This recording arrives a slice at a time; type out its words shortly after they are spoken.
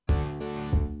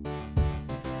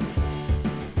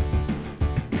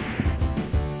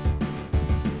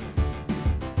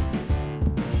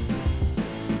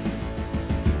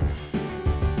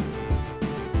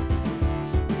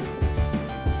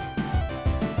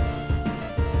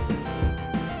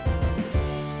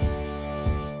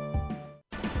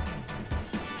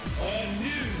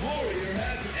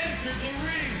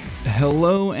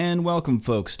Hello and welcome,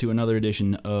 folks, to another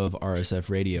edition of RSF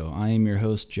Radio. I am your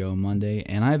host, Joe Monday,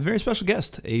 and I have a very special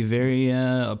guest, a very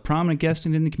prominent guest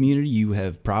in the community. You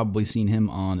have probably seen him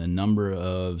on a number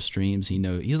of streams. He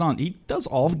does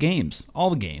all the games.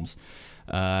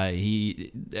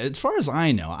 He, as far as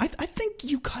I know, I think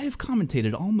you have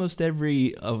commentated almost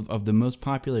every of the most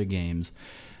popular games,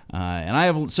 and I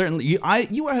have certainly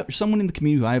you are someone in the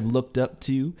community who I have looked up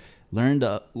to, learned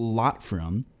a lot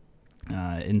from.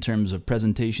 In terms of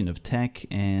presentation of tech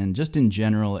and just in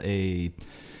general a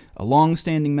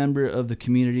long-standing member of the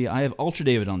community. I have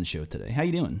UltraDavid on the show today. How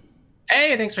you doing?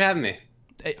 Hey, thanks for having me.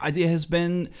 It's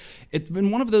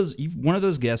been one of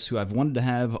those guests who I've wanted to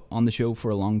have on the show for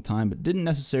a long time, but didn't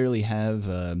necessarily have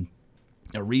a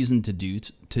reason to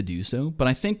do so. But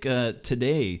I think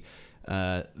today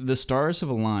the stars have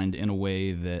aligned in a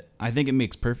way that I think it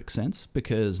makes perfect sense,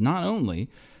 because not only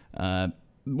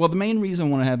well, the main reason I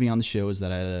want to have you on the show is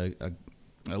that I had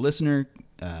a listener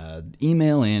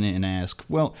email in and ask,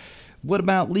 well, what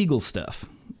about legal stuff?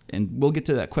 And we'll get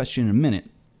to that question in a minute.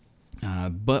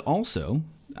 But also,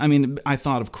 I mean, I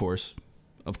thought, of course,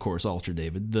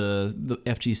 UltraDavid, the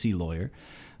FGC lawyer.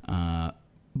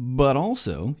 But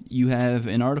also, you have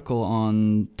an article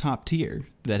on Top Tier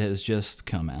that has just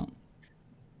come out.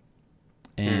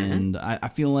 And I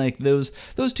feel like those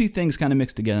two things kind of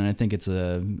mixed together, and I think it's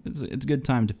a good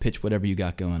time to pitch whatever you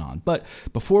got going on. But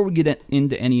before we get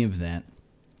into any of that,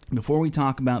 before we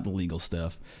talk about the legal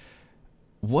stuff,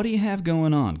 what do you have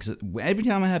going on? Because every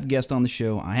time I have a guest on the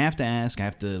show, I have to ask, I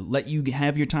have to let you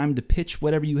have your time to pitch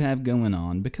whatever you have going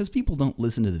on, because people don't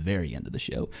listen to the very end of the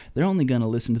show. They're only going to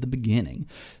listen to the beginning.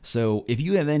 So if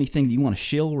you have anything that you want to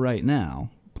shill right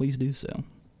now, please do so.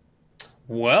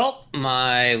 Well,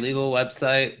 my legal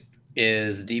website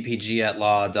is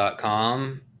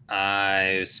dpgatlaw.com.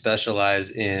 I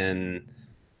specialize in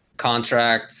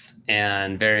contracts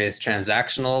and various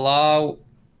transactional law,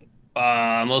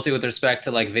 mostly with respect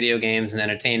to like video games and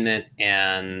entertainment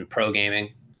and pro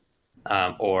gaming,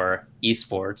 or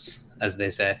esports, as they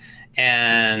say,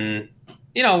 and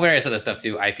various other stuff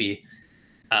too, IP.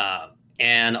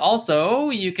 And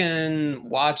also, you can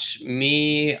watch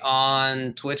me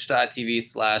on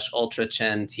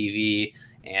twitch.tv/UltraChenTV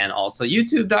and also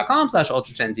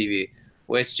youtube.com/UltraChenTV,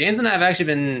 which James and I have actually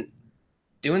been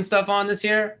doing stuff on this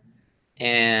year.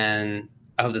 And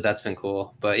I hope that's been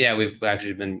cool. But yeah, we've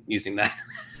actually been using that.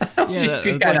 Yeah,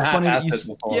 it's like funny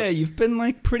that you've been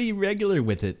like pretty regular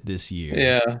with it this year.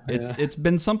 Yeah, it's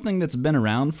been something that's been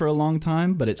around for a long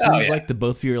time, but it seems like the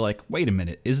both of you are like, wait a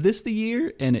minute, is this the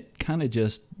year? And it kind of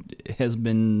just has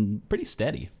been pretty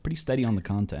steady on the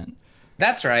content.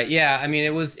 That's right. Yeah, I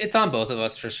mean, it's on both of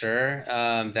us for sure.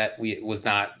 That was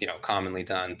not commonly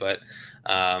done, but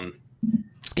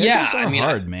schedules are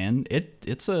hard, man.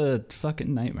 It's a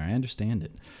fucking nightmare. I understand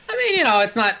it. I mean,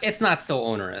 it's not so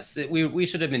onerous. We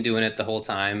should have been doing it the whole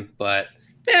time, but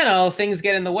things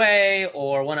get in the way,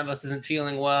 or one of us isn't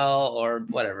feeling well, or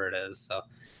whatever it is. So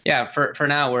yeah, for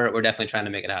now, we're definitely trying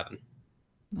to make it happen.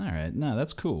 All right, no,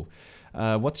 that's cool.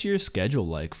 What's your schedule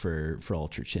like for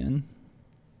Ultra Chin?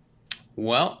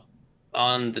 Well,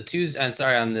 on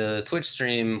the Twitch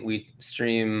stream, we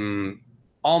stream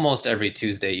almost every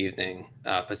Tuesday evening,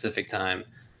 Pacific time.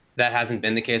 That hasn't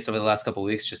been the case over the last couple of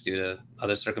weeks just due to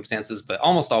other circumstances, but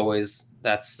almost always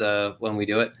that's when we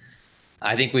do it.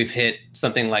 I think we've hit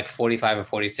something like 45 or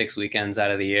 46 weekends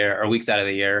out of the year, or weeks out of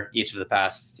the year, each of the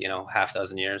past, half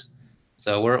dozen years.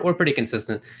 So we're pretty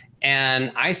consistent.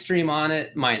 And I stream on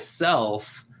it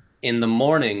myself in the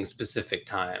morning Pacific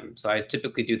time. So I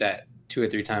typically do that 2 or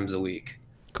 3 times a week.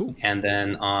 Cool. And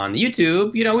then on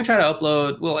YouTube, we try to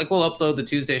upload. We'll upload the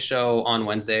Tuesday show on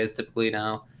Wednesdays typically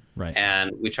now. Right.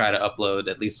 And we try to upload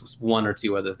at least 1 or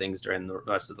 2 other things during the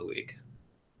rest of the week.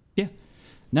 Yeah.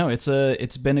 No, it's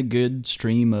been a good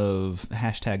stream of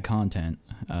hashtag content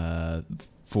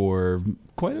for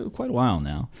quite a while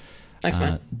now. Thanks,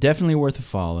 man. Definitely worth a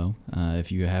follow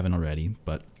if you haven't already.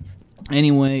 But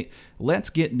anyway, let's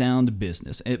get down to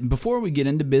business. Before we get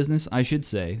into business, I should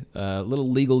say a little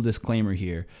legal disclaimer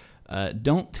here.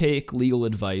 Don't take legal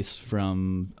advice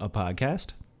from a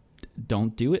podcast.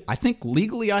 Don't do it. I think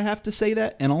legally I have to say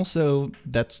that, and also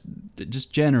that's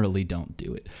just generally don't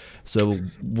do it. So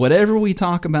whatever we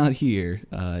talk about here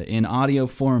in audio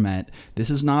format, this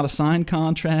is not a signed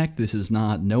contract. This is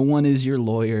not. No one is your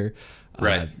lawyer.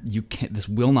 Right. You can't. This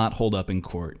will not hold up in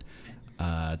court.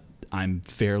 I'm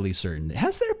fairly certain.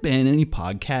 Has there been any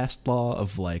podcast law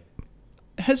of like?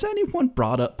 Has anyone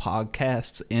brought up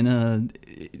podcasts in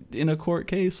a court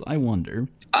case? I wonder.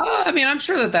 I mean, I'm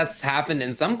sure that's happened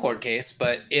in some court case,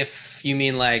 but if you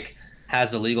mean like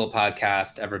has a legal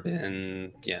podcast ever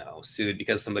been, sued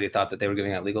because somebody thought that they were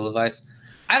giving out legal advice?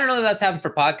 I don't know that that's happened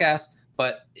for podcasts,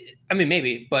 but I mean,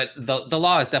 maybe, but the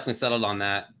law is definitely settled on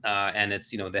that. And it's,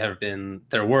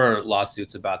 there were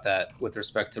lawsuits about that with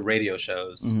respect to radio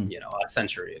shows, a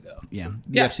century ago. Yeah.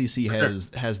 The FCC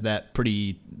has that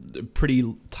pretty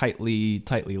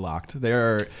tightly locked.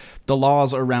 There are the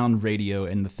laws around radio,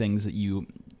 and the things that you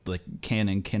like can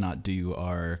and cannot do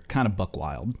are kind of buck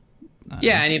wild.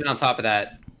 And even on top of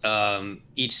that,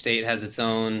 each state has its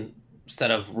own set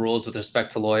of rules with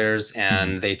respect to lawyers,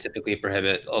 and they typically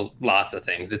prohibit lots of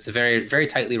things. It's a very, very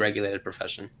tightly regulated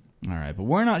profession. All right, but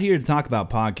we're not here to talk about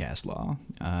podcast law.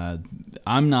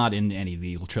 I'm not in any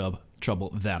legal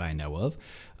trouble that I know of,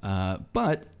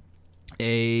 but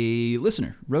a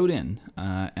listener wrote in,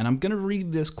 and I'm going to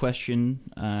read this question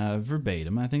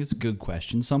verbatim. I think it's a good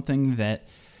question, something that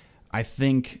I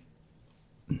think...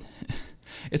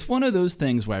 It's one of those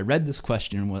things where I read this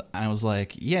question and I was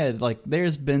like, yeah, like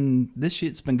this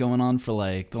shit's been going on for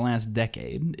like the last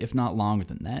decade, if not longer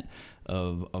than that,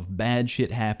 of bad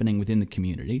shit happening within the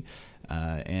community.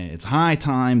 And it's high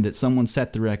time that someone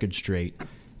set the record straight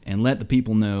and let the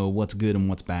people know what's good and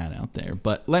what's bad out there.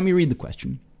 But let me read the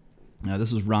question.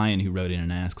 This is Ryan who wrote in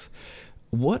and asks,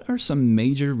 what are some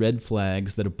major red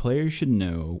flags that a player should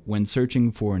know when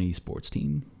searching for an esports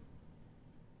team?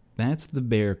 That's the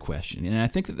bare question. And I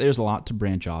think that there's a lot to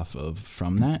branch off of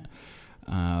from that,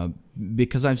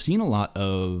 because I've seen a lot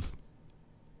of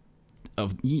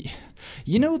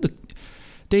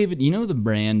David, the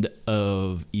brand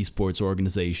of esports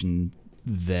organization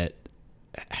that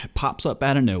pops up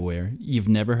out of nowhere, you've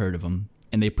never heard of them,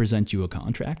 and they present you a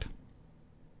contract?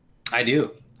 I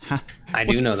do. I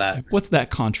do know that. What's that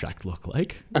contract look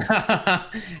like?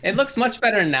 It looks much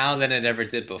better now than it ever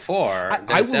did before.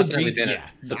 There's definitely been a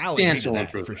substantial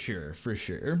improvement. For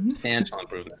sure. Substantial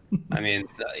improvement. I mean,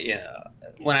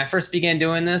 when I first began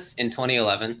doing this in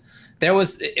 2011, there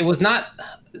was no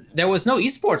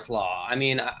esports law. I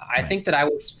mean, I think that I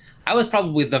was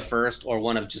probably the first or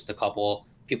one of just a couple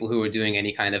people who were doing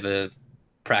any kind of a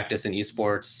practice in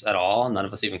esports at all. None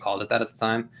of us even called it that at the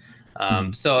time.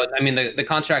 So, I mean, the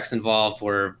contracts involved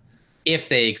were, if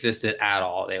they existed at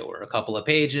all, they were a couple of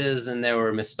pages, and there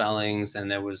were misspellings, and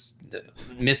there was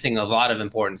missing a lot of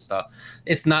important stuff.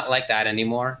 It's not like that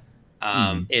anymore.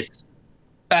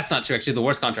 That's not true. Actually, the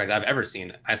worst contract I've ever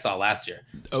seen, I saw last year.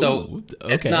 So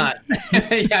okay. It's not,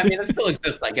 I mean, it still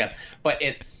exists, I guess, but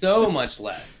it's so much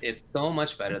less. It's so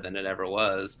much better than it ever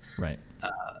was. Right.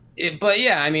 But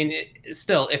yeah, I mean,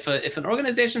 still, if an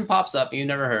organization pops up you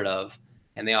never heard of,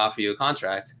 and they offer you a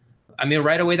contract, I mean,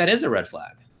 right away, that is a red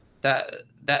flag.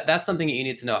 That's something that you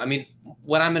need to know. I mean,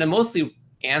 what I'm going to mostly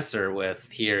answer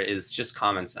with here is just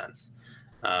common sense.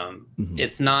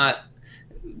 It's not,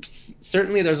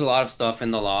 certainly there's a lot of stuff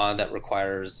in the law that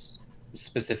requires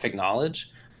specific knowledge,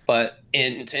 but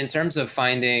in terms of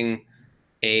finding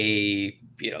a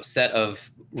set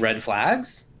of red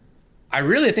flags, I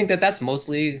really think that that's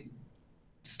mostly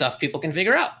stuff people can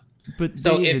figure out. But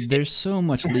so David, there's so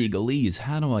much legalese.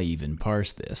 How do I even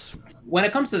parse this? When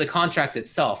it comes to the contract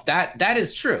itself, that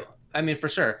is true. I mean, for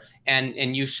sure.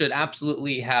 And you should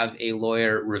absolutely have a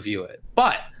lawyer review it.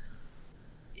 But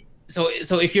so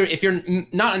if you're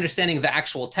not understanding the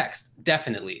actual text,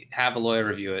 definitely have a lawyer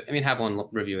review it. I mean, have one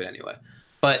review it anyway.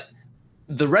 But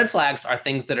the red flags are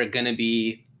things that are going to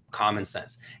be common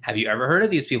sense. Have you ever heard of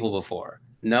these people before?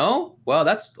 No? Well,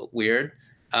 that's weird.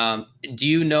 Do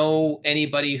you know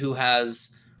anybody who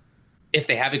has, if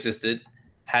they have existed,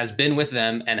 has been with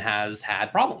them and has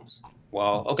had problems?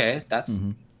 Well, okay, that's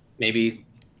maybe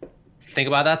think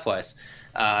about that twice.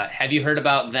 Have you heard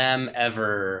about them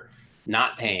ever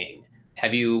not paying?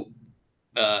 Have you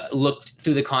looked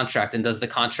through the contract, and does the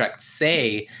contract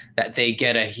say that they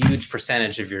get a huge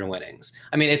percentage of your winnings?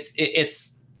 I mean,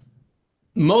 it's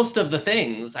most of the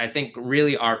things I think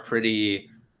really are pretty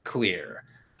clear.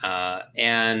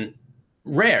 And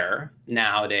rare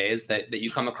nowadays that you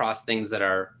come across things that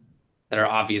are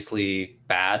obviously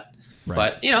bad, right.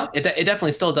 But it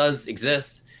definitely still does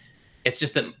exist. It's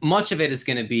just that much of it is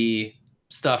going to be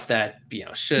stuff that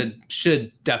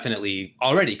should definitely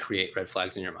already create red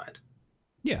flags in your mind.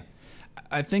 Yeah,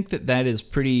 I think that's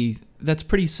pretty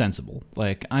sensible.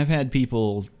 Like, I've had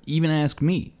people even ask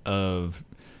me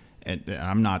and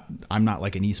I'm not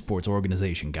like an esports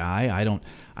organization guy. I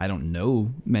don't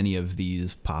know many of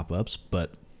these pop-ups,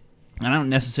 but I don't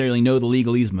necessarily know the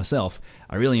legalese myself.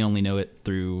 I really only know it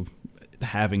through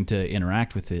having to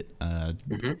interact with it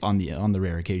on the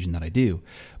rare occasion that I do.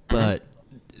 But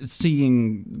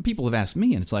seeing people have asked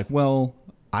me, and it's like, well,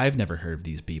 I've never heard of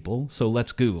these people, so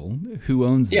let's Google who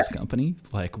owns this company.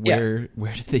 Like, where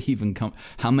did they even come?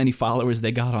 How many followers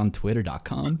they got on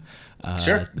Twitter.com?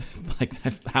 Sure. Like,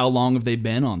 how long have they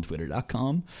been on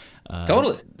Twitter.com?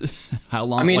 Totally. How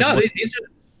long? I mean, like, no,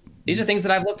 these are things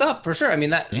that I've looked up for sure. I mean,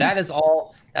 that's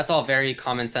all very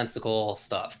commonsensical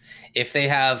stuff. If they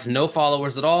have no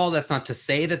followers at all, that's not to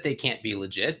say that they can't be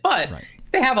legit, but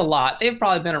if they have a lot, they've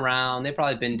probably been around, they've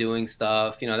probably been doing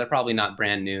stuff, they're probably not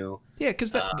brand new. Yeah,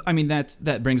 because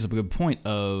that brings up a good point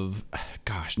of,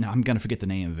 gosh, now I'm going to forget the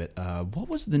name of it. What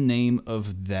was the name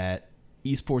of that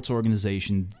esports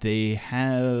organization they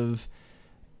have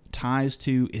ties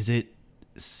to? Is it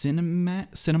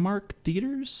Cinemark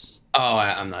Theaters? Oh,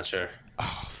 I'm not sure.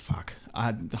 Oh, fuck.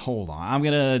 Hold on. I'm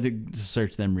gonna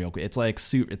search them real quick. It's like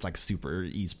Super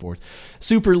Esports,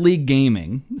 Super League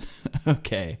Gaming.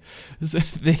 Okay, so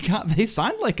they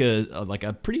signed like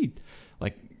a pretty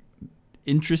like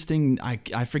interesting.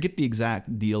 I forget the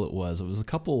exact deal it was. It was a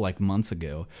couple like months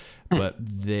ago, but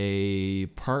they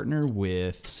partner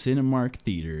with Cinemark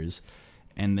Theaters,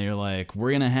 and they're like,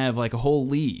 we're gonna have like a whole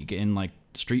league, and like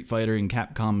Street Fighter and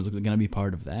Capcom is gonna be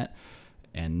part of that,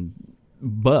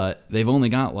 but they've only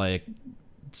got like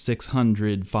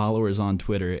 600 followers on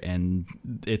Twitter, and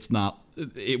it's not.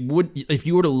 It would, if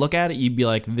you were to look at it, you'd be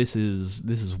like, this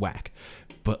is whack.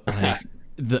 But like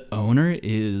the owner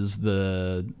is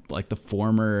the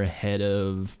former head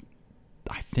of,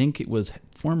 I think it was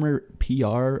former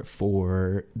PR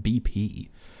for BP,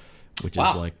 which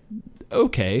is like,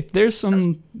 okay, there's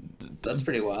some. That's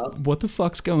pretty wild. What the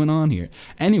fuck's going on here?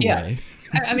 Anyway.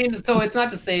 Yeah. I mean, so it's not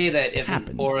to say that if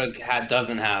an org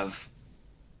doesn't have,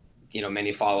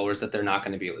 many followers, that they're not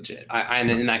going to be legit.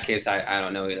 In that case, I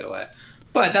don't know either way.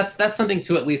 But that's something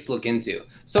to at least look into.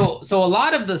 So a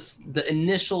lot of the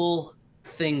initial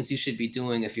things you should be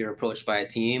doing if you're approached by a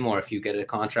team, or if you get a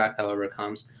contract, however it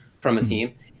comes from a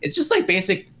team, it's just like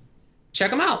basic,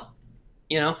 check them out.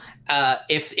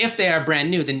 If they are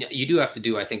brand new, then you do have to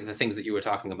do, I think, the things that you were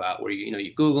talking about, where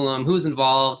you Google them, who's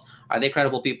involved, are they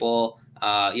credible people,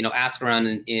 ask around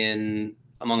in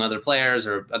among other players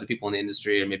or other people in the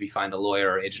industry, or maybe find a lawyer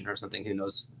or agent or something who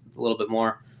knows a little bit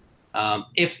more.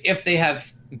 If they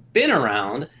have been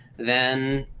around,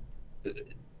 then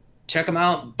check them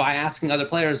out by asking other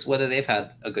players whether they've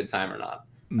had a good time or not.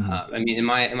 I mean, in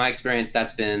my experience,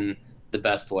 that's been the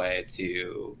best way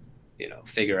to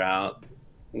figure out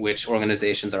which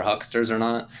organizations are hucksters or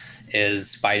not,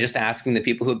 is by just asking the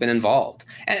people who've been involved,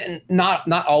 and not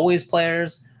always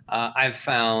players. I've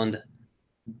found,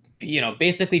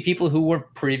 basically people who were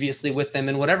previously with them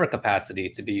in whatever capacity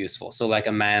to be useful. So like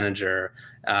a manager,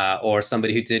 or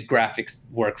somebody who did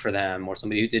graphics work for them, or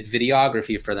somebody who did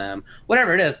videography for them,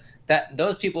 whatever it is, that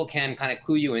those people can kind of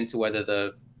clue you into whether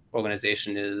the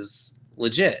organization is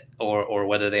legit, or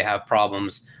whether they have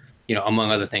problems,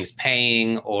 among other things,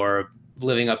 paying or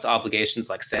living up to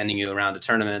obligations, like sending you around to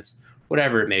tournaments,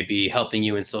 whatever it may be, helping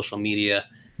you in social media.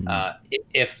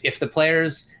 If the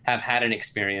players have had an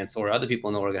experience, or other people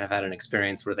in the org have had an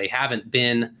experience where they haven't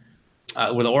been,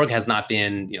 where the org has not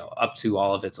been, up to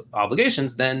all of its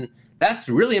obligations, then that's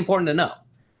really important to know.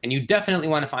 And you definitely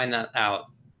want to find that out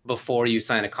before you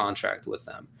sign a contract with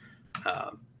them.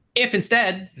 If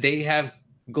instead they have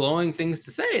glowing things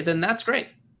to say, then that's great.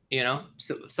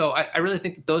 So I really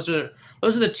think that those are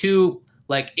the two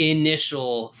like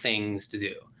initial things to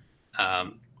do.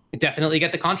 Definitely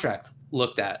get the contract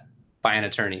looked at by an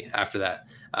attorney after that.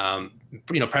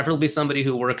 Preferably somebody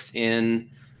who works in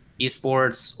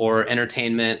esports or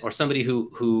entertainment, or somebody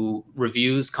who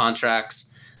reviews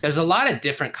contracts. There's a lot of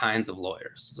different kinds of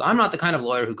lawyers. So I'm not the kind of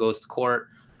lawyer who goes to court.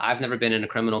 I've never been in a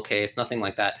criminal case, nothing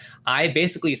like that. I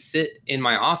basically sit in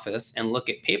my office and look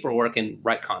at paperwork and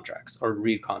write contracts or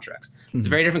read contracts. It's a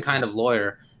very different kind of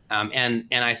lawyer. And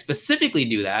I specifically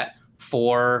do that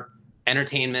for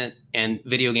entertainment and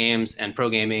video games and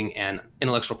pro gaming and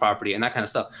intellectual property and that kind of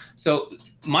stuff. So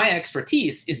my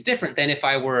expertise is different than if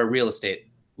I were a real estate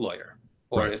lawyer,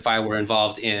 or if I were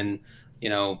involved in,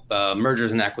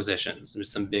 mergers and acquisitions.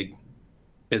 There's some big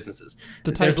businesses.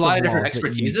 There's a lot of different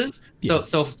expertises.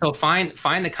 So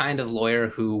find the kind of lawyer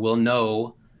who will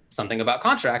know something about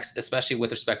contracts, especially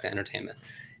with respect to entertainment.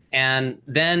 And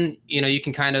then, you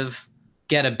can kind of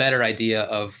get a better idea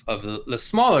of the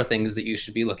smaller things that you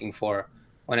should be looking for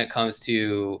when it comes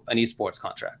to an esports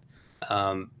contract.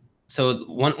 So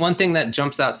one thing that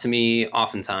jumps out to me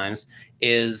oftentimes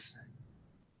is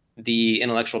the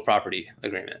intellectual property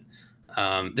agreement.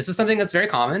 This is something that's very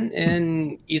common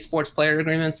in esports player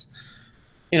agreements.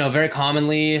 Very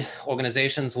commonly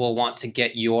organizations will want to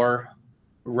get your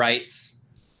rights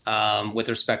with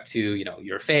respect to,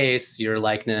 your face, your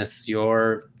likeness,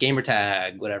 your gamer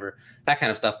tag, whatever, that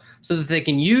kind of stuff, so that they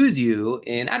can use you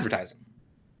in advertising,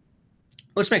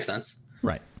 which makes sense.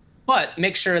 Right. But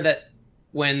make sure that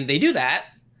when they do that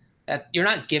you're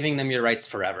not giving them your rights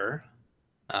forever.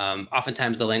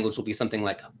 Oftentimes the language will be something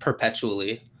like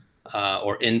perpetually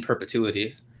or in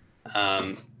perpetuity.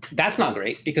 That's not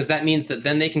great, because that means that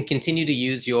then they can continue to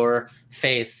use your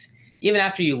face even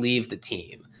after you leave the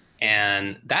team.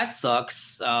 And that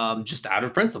sucks, just out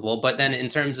of principle. But then in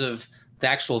terms of the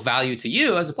actual value to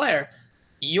you as a player,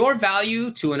 your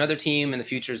value to another team in the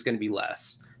future is going to be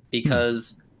less,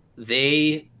 because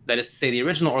that is to say, the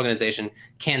original organization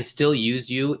can still use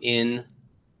you in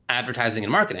advertising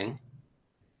and marketing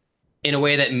in a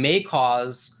way that may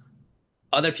cause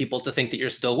other people to think that you're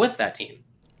still with that team,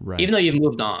 right, even though you've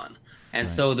moved on. And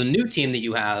so the new team that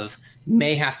you have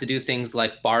may have to do things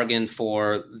like bargain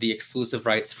for the exclusive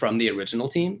rights from the original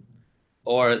team,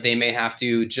 or they may have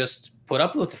to just put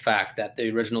up with the fact that the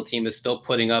original team is still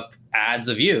putting up ads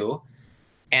of you.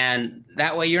 And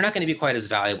that way you're not going to be quite as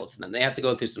valuable to them. They have to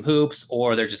go through some hoops,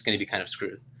 or they're just going to be kind of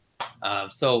screwed.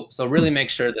 So really make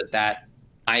sure that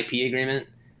IP agreement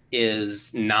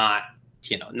is not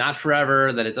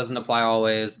forever, that it doesn't apply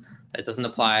always, that it doesn't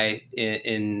apply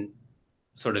in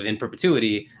sort of in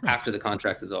perpetuity after the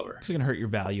contract is over. It's going to hurt your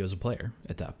value as a player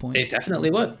at that point. It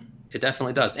definitely would. It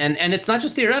definitely does. And it's not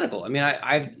just theoretical. I mean,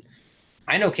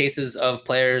 I know cases of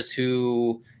players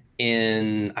who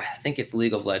in, I think it's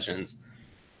League of Legends,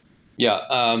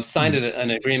 signed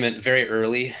an agreement very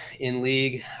early in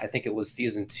League. I think it was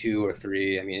season 2 or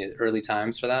 3. I mean, early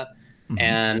times for that. Mm-hmm.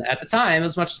 And at the time, it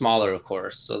was much smaller, of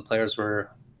course. So the players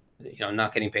were,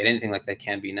 not getting paid anything like they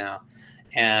can be now.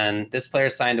 And this player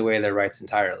signed away their rights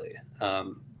entirely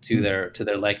to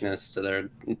their likeness, to their,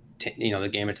 their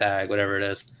gamer tag, whatever it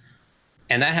is.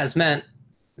 And that has meant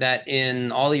that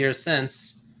in all the years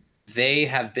since, they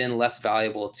have been less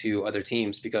valuable to other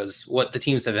teams, because what the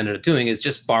teams have ended up doing is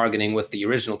just bargaining with the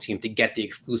original team to get the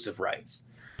exclusive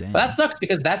rights. But that sucks,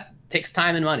 because that takes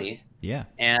time and money. Yeah.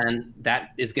 And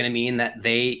that is going to mean that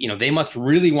they must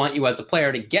really want you as a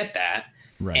player to get that.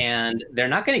 Right. And they're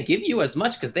not going to give you as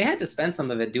much, because they had to spend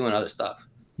some of it doing other stuff.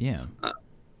 Yeah.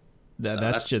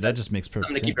 That just makes perfect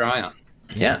sense. Something to keep your eye on.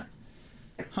 Yeah.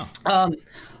 Huh.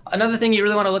 Another thing you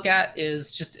really want to look at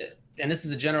is just, and this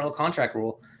is a general contract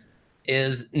rule,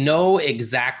 is know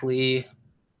exactly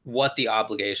what the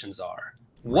obligations are.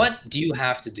 What do you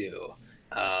have to do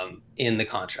in the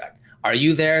contract? Are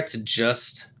you there to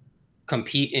just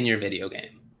compete in your video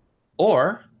game?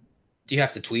 Or do you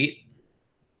have to tweet?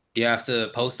 Do you have to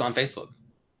post on Facebook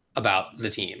about the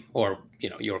team, or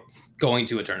you're going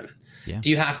to a tournament? Yeah.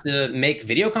 Do you have to make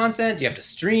video content? Do you have to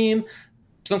stream?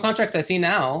 Some contracts I see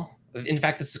now, in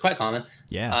fact, this is quite common,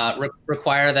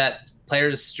 require that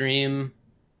players stream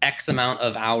X amount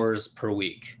of hours per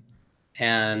week.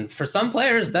 And for some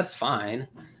players, that's fine.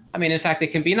 I mean, in fact, it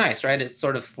can be nice, right? It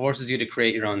sort of forces you to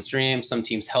create your own stream. Some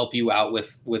teams help you out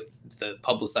with the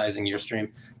publicizing your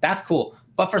stream. That's cool.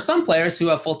 But for some players who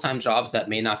have full-time jobs, that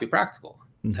may not be practical.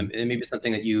 Mm-hmm. It may be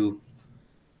something that you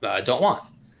don't want.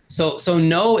 So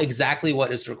know exactly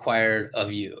what is required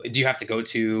of you. Do you have to go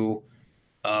to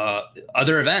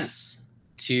other events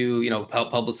to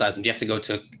help publicize them? Do you have to go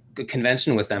to a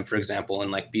convention with them, for example,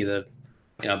 and be the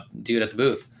dude at the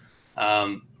booth?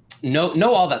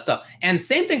 Know all that stuff. And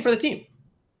same thing for the team.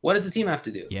 What does the team have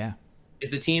to do? Yeah. Is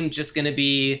the team just going to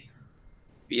be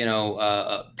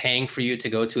paying for you to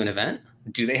go to an event?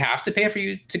 Do they have to pay for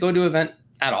you to go to an event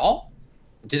at all?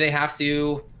 Do they have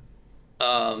to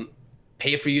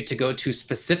pay for you to go to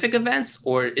specific events,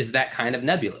 or is that kind of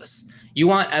nebulous? You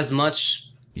want as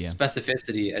much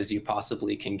specificity as you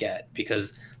possibly can get,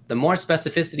 because the more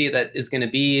specificity that is going to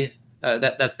be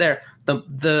that's there,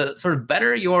 the sort of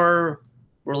better your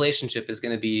relationship is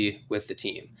going to be with the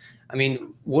team. I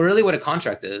mean, really what a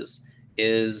contract is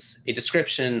a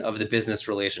description of the business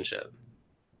relationship.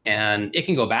 And it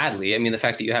can go badly. I mean, the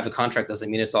fact that you have a contract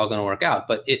doesn't mean it's all going to work out.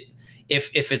 But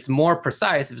if it's more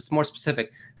precise, if it's more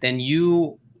specific, then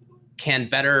you can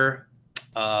better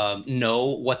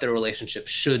know what their relationship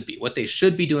should be, what they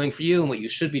should be doing for you and what you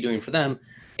should be doing for them,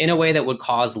 in a way that would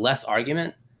cause less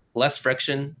argument, less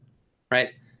friction, right?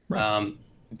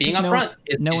 Being upfront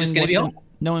is just going to be helpful.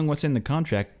 Knowing what's in the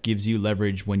contract gives you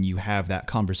leverage when you have that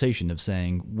conversation of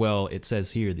saying, well, it says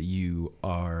here that you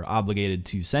are obligated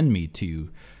to send me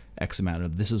to X amount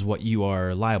of, this is what you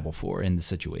are liable for in the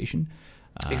situation.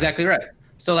 Exactly right.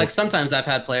 So sometimes I've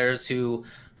had players who,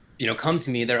 come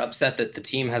to me, they're upset that the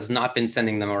team has not been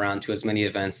sending them around to as many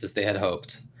events as they had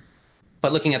hoped.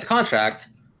 But looking at the contract,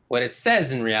 What it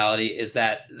says in reality is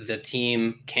that the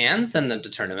team can send them to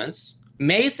tournaments,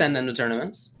 may send them to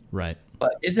tournaments, Right.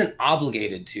 but isn't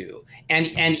obligated to. And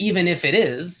even if it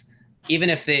is, even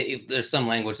if there's some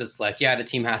language that's like, yeah, the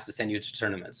team has to send you to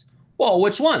tournaments. Well,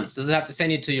 which ones? Does it have to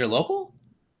send you to your local?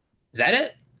 Is that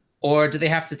it? Or do they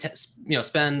have to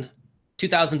spend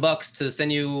 $2,000 to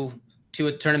send you to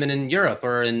a tournament in Europe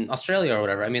or in Australia or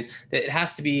whatever? I mean, it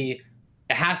has to be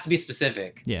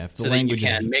specific. Yeah, if the so that you language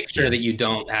can is, make sure that you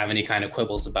don't have any kind of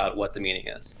quibbles about what the meaning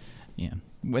is. Yeah.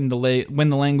 When the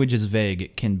language is vague,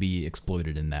 it can be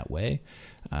exploited in that way.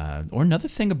 Or another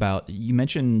thing about, you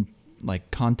mentioned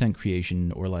like content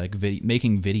creation or like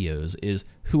making videos, is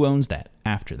who owns that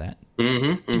after that?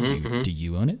 Do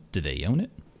you own it? Do they own it?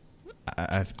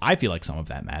 I feel like some of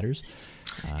that matters.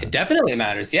 It definitely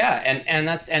matters, yeah,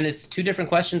 and it's two different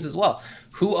questions as well.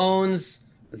 Who owns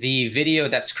the video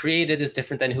that's created is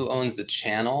different than who owns the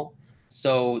channel.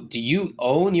 So, do you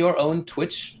own your own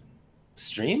Twitch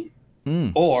stream,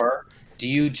 or do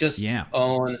you just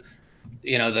own,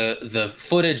 the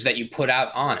footage that you put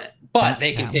out on it? But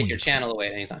they can take your channel away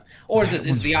at any time, or is it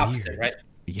the opposite, right?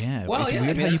 Yeah, well, it's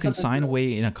weird how you can sign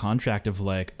away in a contract of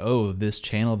like, oh, this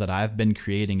channel that I've been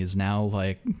creating is now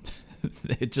like,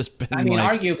 it's just been. I mean,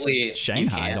 like arguably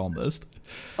Shanghaied almost.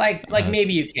 Like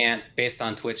maybe you can't based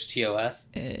on Twitch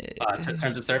TOS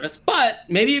terms of service, but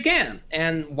maybe you can.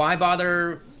 And why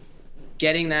bother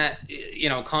getting that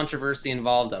controversy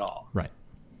involved at all? Right.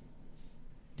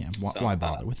 Yeah. Why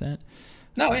bother with that?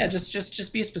 No, yeah,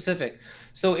 just be specific.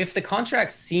 So if the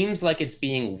contract seems like it's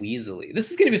being weaselly, this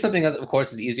is going to be something that, of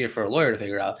course, is easier for a lawyer to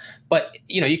figure out. But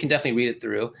you can definitely read it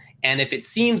through. And if it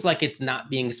seems like it's not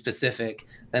being specific,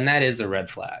 then that is a red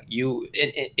flag.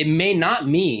 It may not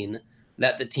mean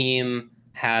that the team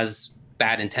has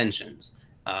bad intentions.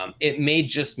 It may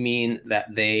just mean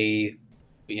that they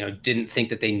didn't think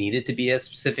that they needed to be as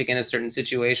specific in a certain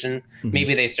situation.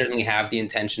 Maybe they certainly have the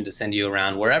intention to send you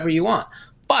around wherever you want,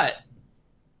 but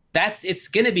it's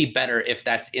going to be better if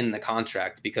that's in the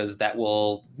contract, because that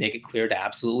will make it clear to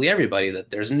absolutely everybody that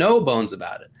there's no bones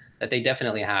about it, that they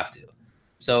definitely have to.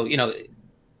 So,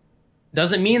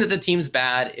 doesn't mean that the team's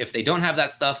bad if they don't have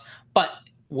that stuff. But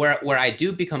where I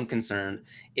do become concerned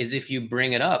is if you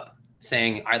bring it up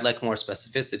saying, I'd like more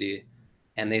specificity,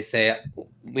 and they say,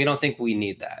 we don't think we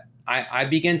need that. I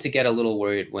begin to get a little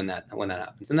worried when that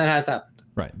happens. And that has happened.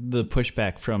 Right. The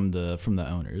pushback from the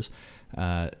owners.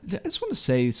 I just want to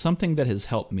say something that has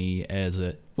helped me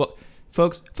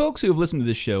folks who have listened to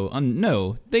this show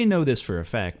know this for a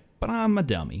fact, but I'm a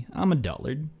dummy. I'm a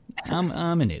dullard.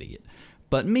 I'm an idiot.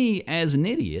 But me, as an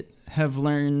idiot, have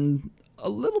learned a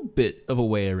little bit of a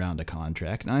way around a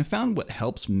contract, and I found what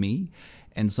helps me,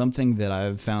 and something that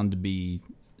I've found to be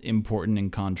important in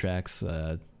contracts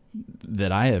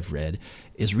that I have read,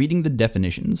 is reading the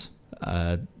definitions.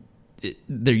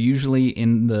 They're usually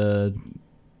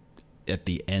at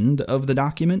the end of the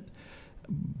document,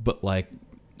 but like,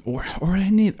 or are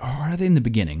they in the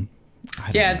beginning?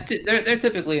 They're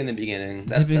typically in the beginning.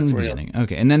 That's in the beginning.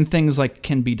 Okay, and then things like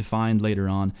can be defined later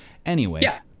on. Anyway,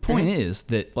 point is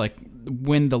that like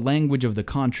when the language of the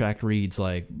contract reads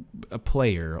like a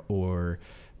player or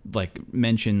like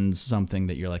mentions something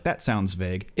that you're like, that sounds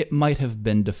vague, it might have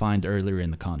been defined earlier in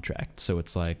the contract. So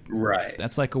it's like, right.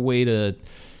 That's like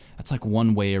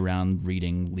one way around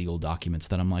reading legal documents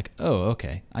that I'm like, oh,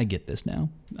 okay, I get this now.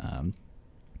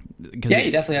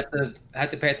 You definitely have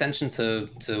to pay attention to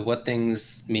what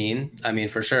things mean. I mean,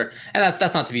 for sure. And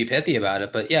that's not to be pithy about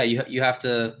it, but yeah, you have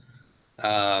to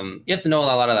know a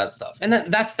lot of that stuff. And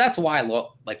that's why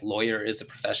lawyer is a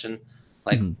profession.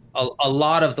 Like a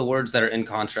lot of the words that are in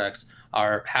contracts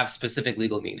have specific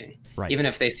legal meaning, right. Even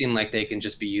if they seem like they can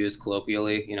just be used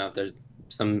colloquially, if there's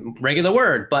some regular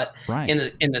word, but right.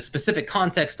 in the specific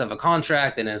context of a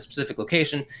contract and in a specific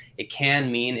location, it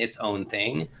can mean its own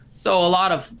thing. So a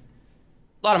lot of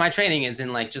my training is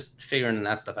in like just figuring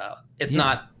that stuff out. It's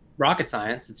not rocket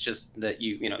science. It's just that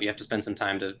you have to spend some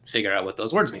time to figure out what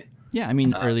those words mean. Yeah, I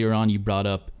mean, earlier on you brought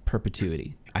up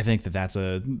perpetuity. I think that's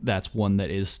one that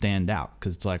is stand out,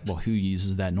 because it's like, well, who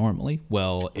uses that normally?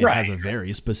 Well, it has a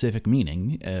very specific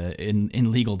meaning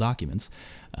in legal documents.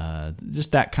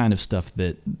 Just that kind of stuff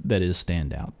that is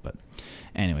stand out. But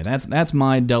anyway, that's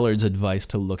my dullard's advice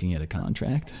to looking at a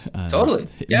contract. Totally.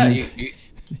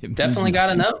 You definitely got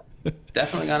to know.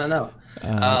 Definitely got to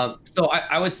know. So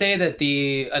I would say that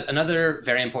another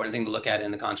very important thing to look at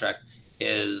in the contract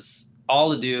is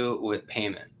all to do with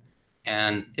payment.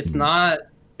 And it's not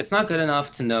good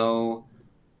enough to know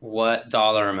what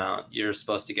dollar amount you're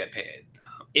supposed to get paid.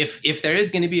 If there is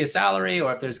going to be a salary,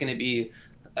 or if there's going to be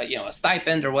a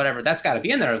stipend or whatever, that's got to be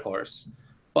in there, of course.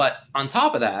 But on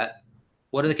top of that,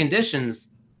 what are the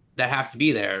conditions that have to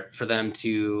be there for them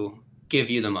to give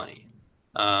you the money?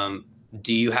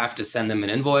 Do you have to send them an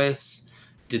invoice?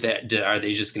 Are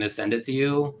they just going to send it to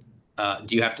you?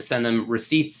 Do you have to send them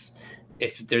receipts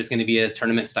if there's going to be a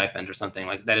tournament stipend or something?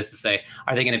 Like, that is to say,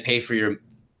 are they going to pay for your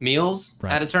meals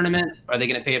at a tournament? Are they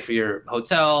going to pay for your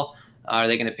hotel? Are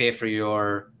they going to pay for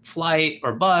your flight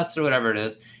or bus or whatever it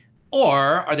is? Or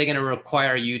are they going to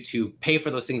require you to pay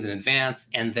for those things in advance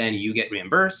and then you get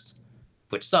reimbursed,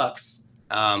 which sucks,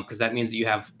 because that means that you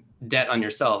have debt on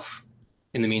yourself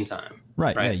in the meantime.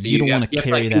 Right. Yeah, So you don't want to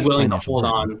carry that willing to financial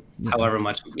hold burden. on however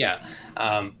much. Yeah.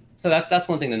 So that's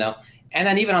one thing to know. And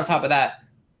then even on top of that,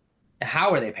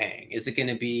 how are they paying? Is it going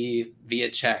to be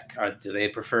via check, or do they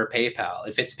prefer PayPal?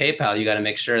 If it's PayPal, you got to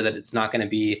make sure that it's not going to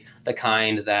be the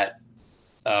kind that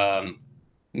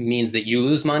means that you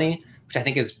lose money, which I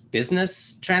think is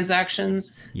business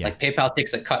transactions. Yeah. Like PayPal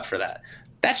takes a cut for that.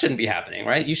 That shouldn't be happening,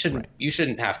 right? You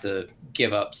shouldn't have to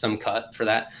give up some cut for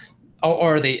that.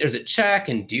 Or is it check,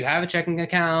 and do you have a checking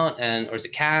account, or is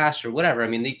it cash or whatever? I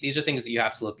mean, these are things that you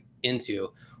have to look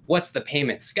into. What's the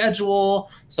payment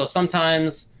schedule? So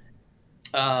sometimes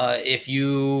if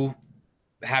you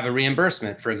have a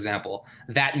reimbursement, for example,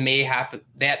 that may have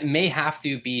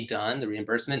to be done, the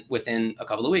reimbursement, within a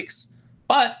couple of weeks.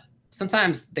 But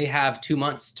sometimes they have 2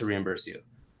 months to reimburse you.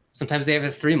 Sometimes they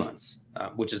have 3 months,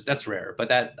 that's rare, but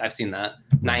that I've seen that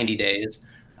 90 days.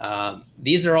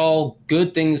 These are all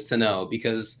good things to know,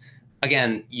 because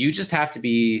again, you just have to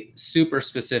be super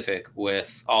specific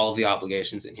with all of the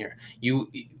obligations in here.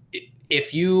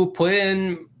 If you put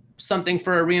in something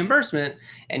for a reimbursement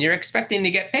and you're expecting to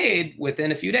get paid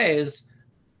within a few days,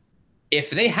 if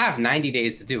they have 90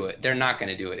 days to do it, they're not going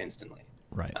to do it instantly.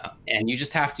 Right. And you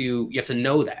have to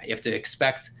know that. You have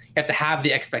to have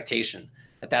the expectation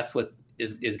that that's what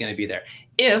is going to be there.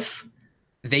 If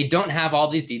they don't have all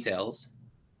these details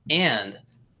and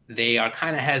they are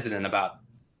kind of hesitant about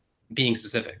being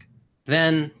specific,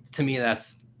 then to me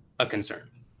that's a concern.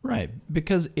 Right,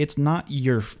 because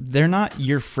they're not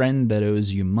your friend that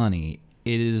owes you money.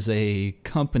 It is a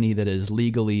company that is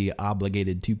legally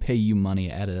obligated to pay you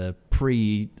money at a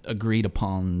pre-agreed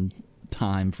upon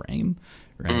time frame,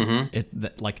 right? Mm-hmm.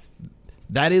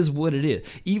 That is what it is.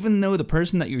 Even though the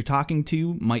person that you're talking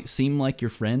to might seem like your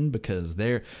friend, because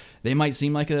they might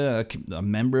seem like a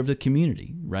member of the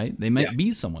community, right? They might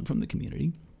be someone from the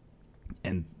community,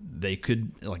 and they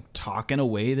could talk in a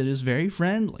way that is very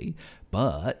friendly,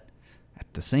 but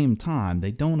at the same time,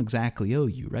 they don't exactly owe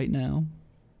you right now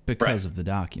because of the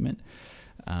document.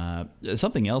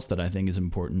 Something else that I think is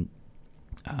important,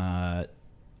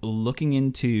 looking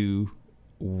into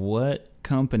what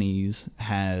companies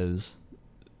has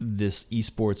this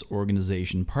esports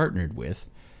organization partnered with,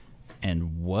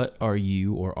 and what are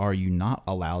you or are you not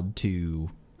allowed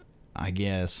to, I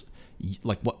guess,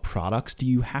 what products do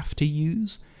you have to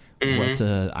use?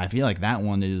 Mm-hmm. I feel like that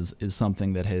one is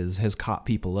something that has caught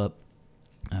people up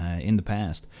in the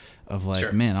past, of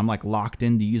man, I'm locked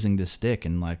into using this stick,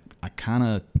 and I kind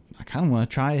of want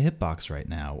to try a hitbox right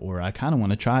now, or I kind of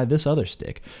want to try this other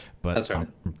stick, but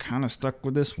I'm kind of stuck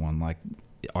with this one.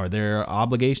 Are there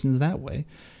obligations that way?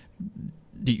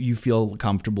 Do you feel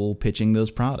comfortable pitching those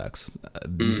products?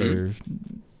 These are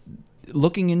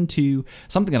looking into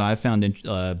something that I found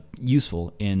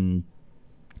useful in.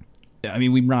 I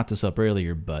mean, we brought this up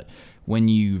earlier, but when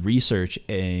you research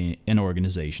an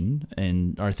organization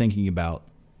and are thinking about,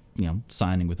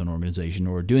 signing with an organization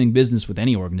or doing business with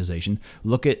any organization,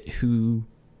 look at who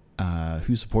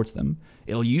supports them.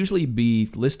 It'll usually be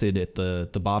listed at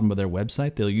the bottom of their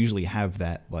website. They'll usually have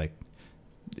that,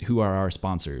 who are our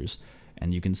sponsors,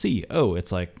 and you can see,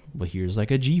 it's here's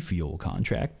a G Fuel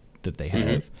contract that they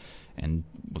have, and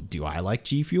do I like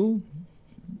G Fuel?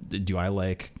 Do I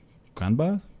like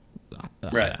Granba?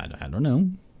 Right. I don't know.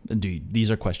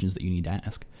 These are questions that you need to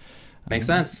ask. Makes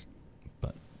sense.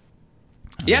 But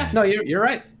no, you're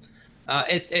right.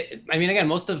 I mean, again,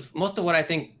 most of what I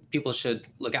think people should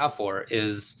look out for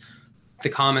is the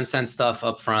common sense stuff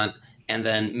up front, and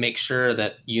then make sure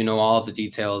that you know all of the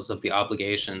details of the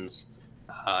obligations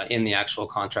in the actual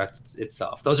contract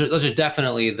itself. Those are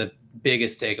definitely the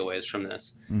biggest takeaways from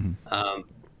this. Mm-hmm.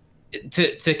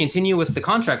 To continue with the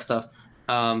contract stuff,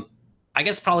 I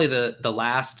guess probably the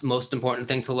last most important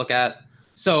thing to look at.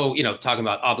 So, talking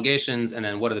about obligations, and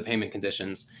then what are the payment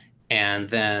conditions, and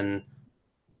then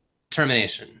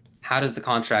termination. How does the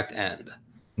contract end?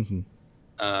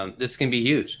 Mm-hmm. This can be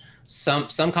huge.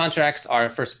 Some contracts are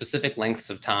for specific lengths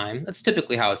of time. That's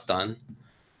typically how it's done.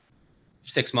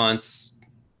 6 months.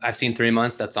 I've seen 3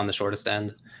 months. That's on the shortest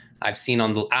end. I've seen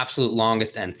on the absolute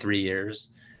longest end 3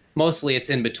 years. Mostly it's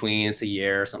in between. It's a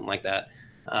year or something like that.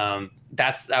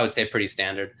 That's, I would say, pretty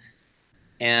standard.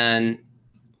 And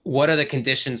what are the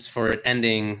conditions for it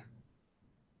ending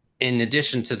in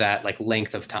addition to that, like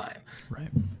length of time?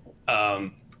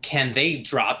 Right. Can they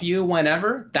drop you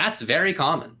whenever? That's very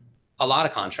common. A lot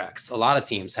of contracts, a lot of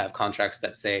teams have contracts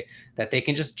that say that they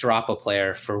can just drop a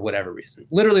player for whatever reason.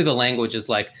 Literally, the language is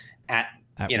like at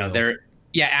you know, will. they're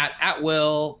at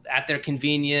will, at their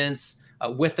convenience,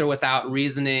 with or without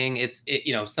reasoning.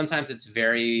 You know, sometimes it's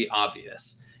very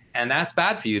obvious, and that's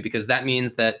bad for you because that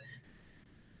means that,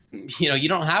 you know, you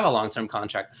don't have a long-term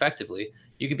contract effectively.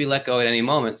 You could be let go at any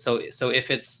moment. So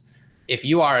if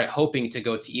you are hoping to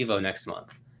go to Evo next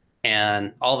month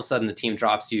and all of a sudden the team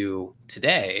drops you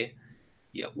today,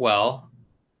 well,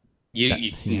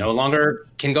 you no longer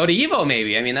can go to Evo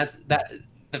maybe. I mean,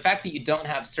 the fact that you don't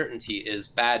have certainty is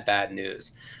bad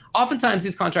news. Oftentimes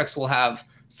these contracts will have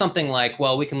something like,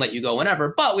 well, we can let you go whenever,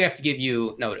 but we have to give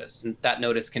you notice. And that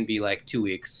notice can be like 2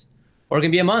 weeks or it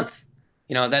can be a month.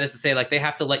 You know, that is to say, like, they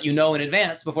have to let you know in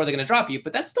advance before they're going to drop you,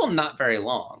 but that's still not very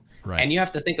long. Right. And you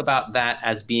have to think about that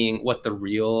as being what the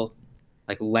real,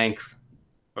 like, length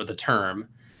or the term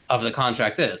of the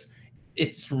contract is.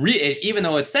 Even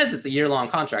though it says it's a year-long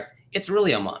contract, it's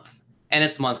really a month, and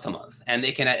it's month to month, and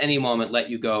they can at any moment let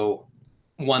you go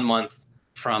 1 month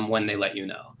from when they let you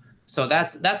know. So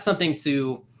that's something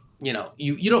to, you know,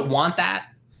 you don't want that.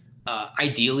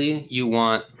 Ideally, you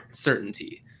want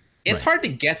certainty. It's hard to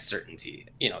get certainty,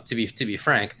 you know, to be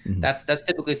frank. Mm-hmm. That's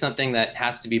typically something that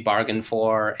has to be bargained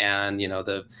for, and, you know,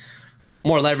 the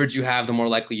more leverage you have, the more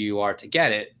likely you are to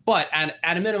get it. But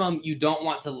at a minimum, you don't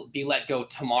want to be let go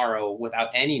tomorrow without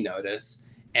any notice.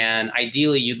 And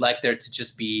ideally, you'd like there to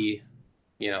just be,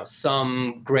 you know,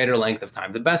 some greater length of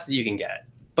time, the best that you can get,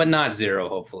 but not zero,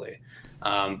 hopefully.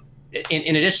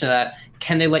 In addition to that,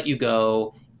 can they let you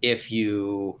go if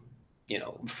you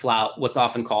know, flout what's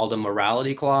often called a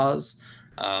morality clause?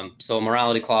 So a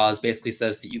morality clause basically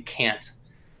says that you can't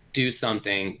do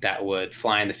something that would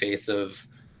fly in the face of,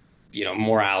 you know,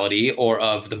 morality or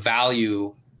of the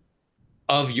value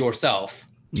of yourself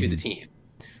to the team.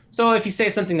 So if you say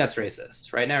something that's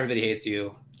racist, right now everybody hates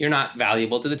you, you're not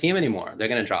valuable to the team anymore. They're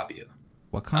going to drop you.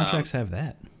 What contracts have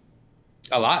that?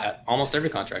 A lot. Almost every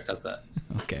contract has that.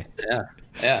 Okay.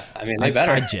 Yeah. I mean, they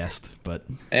better. I jest, but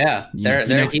yeah,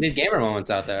 there are heated gamer moments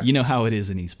out there. You know how it is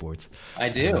in esports. I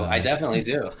do. I definitely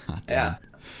do. Yeah.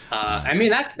 I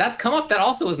mean, that's come up. That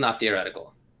also is not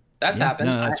theoretical. That's happened.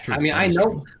 No, that's true. I mean, I know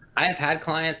true. I have had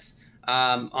clients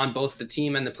on both the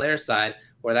team and the player side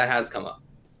where that has come up.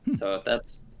 So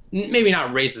that's maybe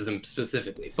not racism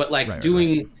specifically, but like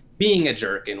being a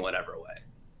jerk in whatever way.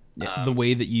 Yeah, the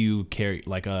way that you carry,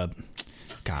 like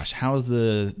gosh, how is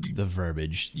the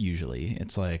verbiage usually?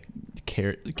 It's like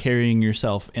carrying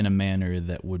yourself in a manner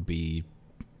that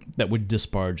would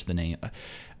disparage the name.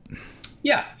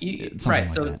 Yeah, right.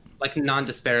 So that. Like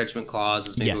non-disparagement clause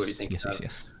is maybe what you think of.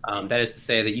 Yes. That is to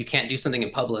say that you can't do something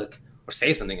in public or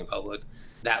say something in public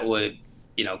that would,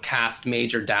 you know, cast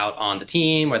major doubt on the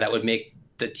team, or that would make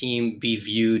the team be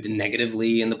viewed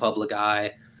negatively in the public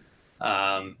eye.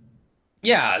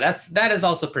 Yeah, that is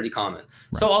also pretty common.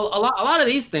 Right. So a lot of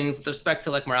these things with respect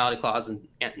to like morality clause and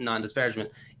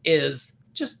non-disparagement is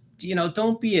just, you know,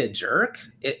 don't be a jerk.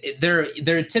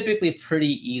 They're typically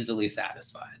pretty easily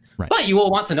satisfied. Right. But you will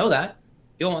want to know that.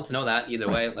 You'll want to know that either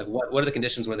way. Like what are the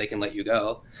conditions where they can let you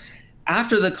go?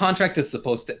 After the contract is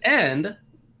supposed to end,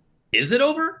 is it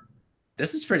over?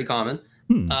 This is pretty common.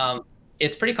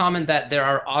 It's pretty common that there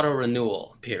are auto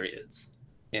renewal periods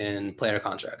in player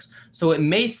contracts. So it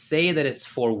may say that it's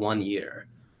for 1 year,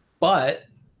 but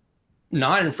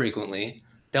not infrequently,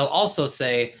 they'll also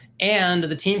say, and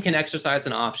the team can exercise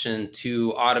an option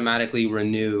to automatically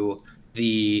renew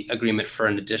the agreement for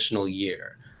an additional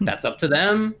year. That's up to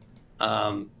them.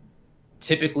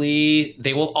 Typically,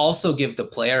 they will also give the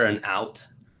player an out,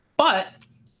 but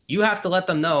you have to let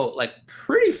them know like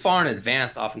pretty far in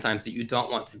advance, oftentimes, that you don't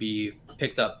want to be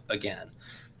picked up again.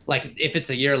 Like if it's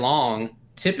a year long,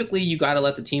 typically you got to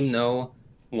let the team know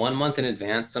 1 month in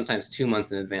advance, sometimes 2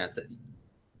 months in advance,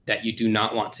 that you do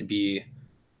not want to be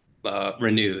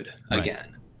renewed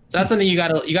again. So that's something you got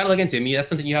to look into. I mean, that's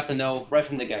something you have to know right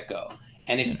from the get-go.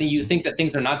 And if you think that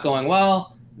things are not going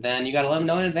well, then you got to let them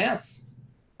know in advance.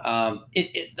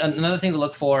 Another thing to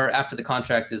look for after the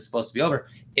contract is supposed to be over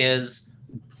is,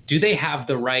 do they have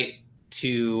the right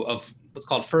of what's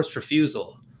called first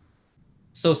refusal?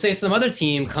 So say some other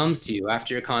team comes to you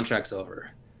after your contract's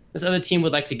over. This other team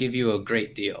would like to give you a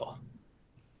great deal.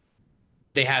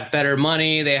 They have better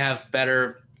money. They have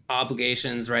better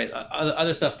obligations, right?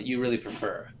 Other stuff that you really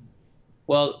prefer.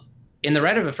 Well, in the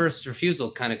right of a first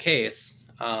refusal kind of case,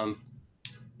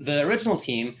 the original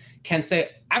team can say,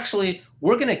 actually,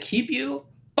 we're going to keep you,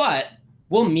 but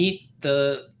we'll meet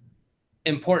the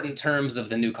important terms of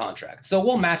the new contract. So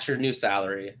we'll match your new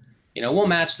salary, we'll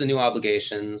match the new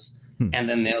obligations, and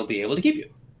then they'll be able to keep you.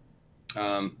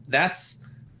 That's,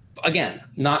 again,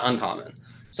 not uncommon.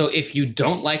 So if you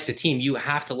don't like the team, you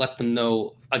have to let them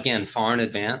know, again, far in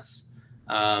advance,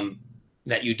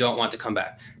 that you don't want to come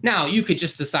back. Now, you could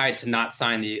just decide to not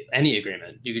sign any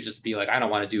agreement. You could just be like, I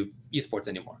don't want to do esports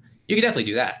anymore. You could definitely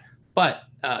do that. But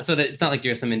so that it's not like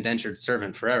you're some indentured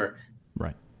servant forever.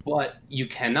 Right. But you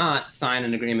cannot sign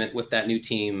an agreement with that new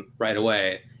team right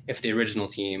away if the original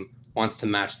team wants to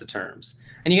match the terms.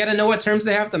 And you got to know what terms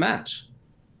they have to match.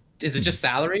 Is it just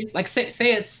salary? Like say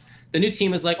it's the new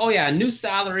team is like, oh yeah, new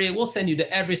salary. We'll send you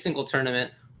to every single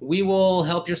tournament. We will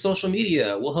help your social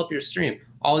media. We'll help your stream.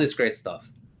 All this great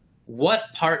stuff.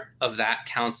 What part of that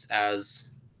counts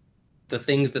as the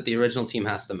things that the original team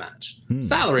has to match?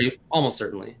 Salary, almost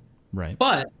certainly. Right.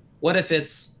 But what if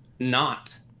it's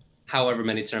not however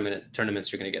many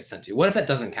tournaments you're going to get sent to? What if it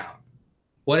doesn't count?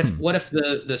 What if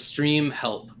the stream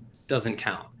help doesn't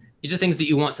count? These are things that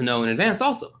you want to know in advance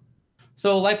also.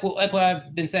 So like what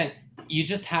I've been saying, you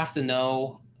just have to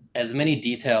know as many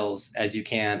details as you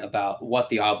can about what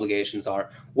the obligations are,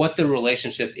 what the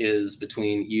relationship is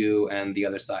between you and the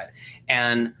other side.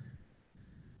 And,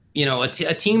 a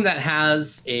team that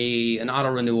has an auto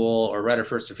renewal or right of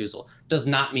first refusal does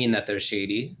not mean that they're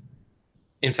shady.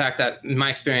 In fact, that in my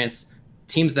experience,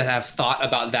 teams that have thought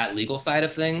about that legal side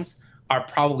of things are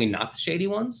probably not the shady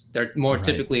ones. They're more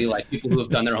typically like people who have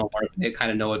done their homework. They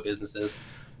kind of know what business is.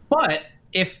 But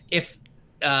if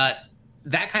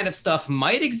that kind of stuff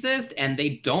might exist and they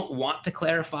don't want to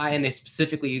clarify and they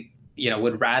specifically,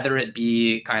 would rather it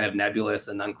be kind of nebulous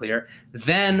and unclear,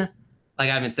 then, like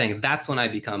I've been saying, that's when I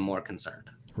become more concerned.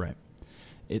 Right.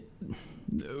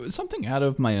 Something out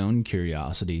of my own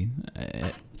curiosity.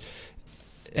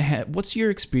 What's your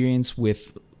experience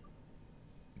with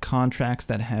contracts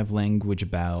that have language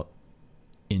about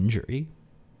injury?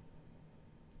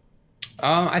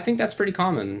 I think that's pretty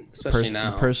common, especially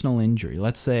now. Personal injury.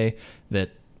 Let's say that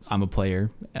I'm a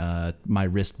player, my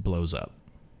wrist blows up,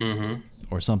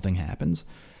 or something happens.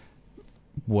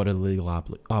 What are the legal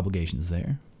obligations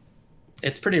there?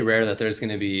 It's pretty rare that there's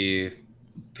going to be,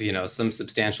 some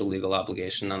substantial legal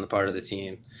obligation on the part of the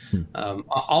team.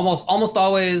 Almost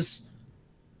always,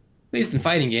 at least in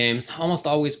fighting games, almost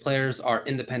always players are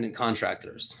independent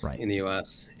contractors in the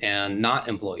US and not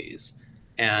employees.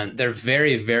 And they're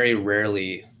very, very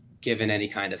rarely given any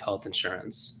kind of health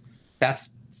insurance.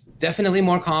 That's definitely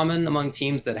more common among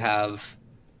teams that have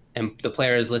the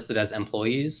players listed as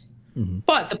employees.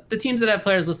 But the teams that have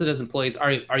players listed as employees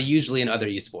are usually in other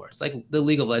esports, like the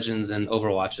League of Legends and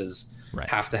Overwatches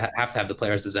have to have the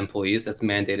players as employees. That's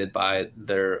mandated by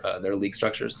their league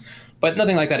structures. But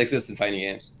nothing like that exists in fighting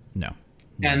games. No.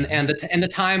 And the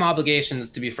time obligations,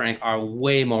 to be frank, are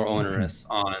way more onerous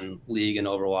on League and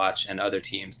Overwatch and other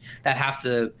teams that have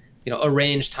to,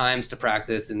 arrange times to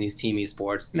practice in these team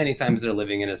esports. Many times they're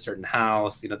living in a certain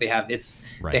house. They have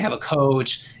a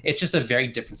coach. It's just a very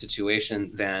different situation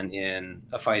than in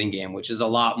a fighting game, which is a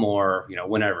lot more,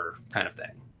 whenever kind of thing.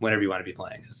 Whenever you want to be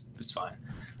playing is fine.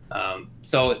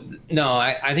 So no,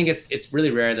 I think it's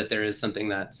really rare that there is something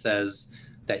that says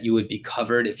that you would be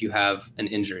covered if you have an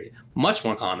injury. Much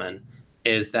more common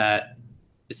is that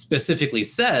it specifically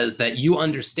says that you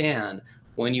understand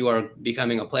when you are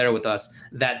becoming a player with us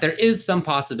that there is some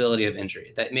possibility of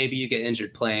injury, that maybe you get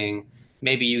injured playing,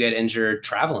 maybe you get injured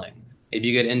traveling, maybe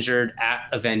you get injured at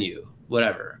a venue,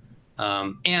 whatever.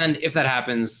 And if that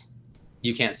happens,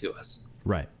 you can't sue us.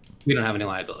 Right. We don't have any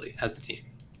liability as the team.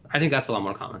 I think that's a lot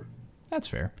more common. That's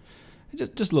fair.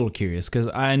 Just a little curious, because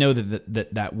I know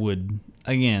that would,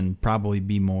 again, probably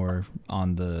be more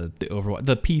on the Overwatch,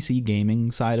 the PC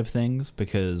gaming side of things,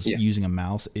 because using a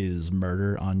mouse is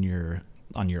murder on your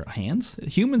hands.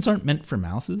 Humans aren't meant for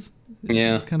mouses.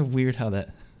 It's kind of weird how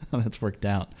that's worked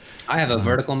out. I have a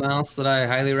vertical mouse that I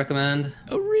highly recommend.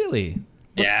 Oh, really?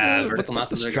 Vertical what's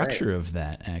the structure of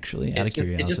that, actually, out of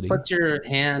curiosity? It just puts your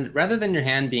hand, rather than your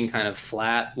hand being kind of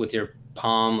flat with your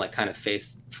palm like kind of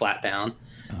face flat down,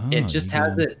 it just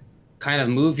has it kind of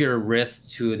move your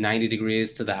wrist to 90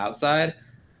 degrees to the outside.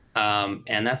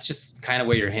 And that's just kind of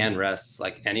where your hand rests,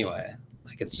 like anyway.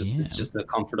 Like it's just a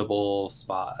comfortable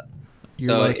spot.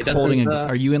 You're like holding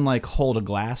are you in like hold a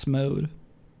glass mode?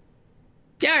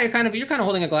 Yeah, you're kind of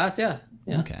holding a glass, yeah.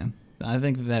 Okay. I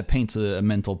think that paints a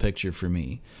mental picture for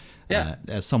me. Yeah.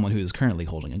 As someone who is currently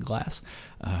holding a glass.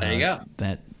 There you go.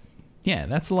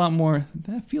 That's a lot more.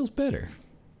 That feels better.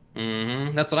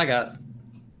 That's what I got.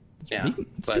 Yeah,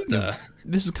 Speaking of,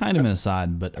 this is kind of an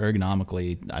aside, but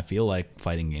ergonomically, I feel like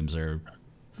fighting games are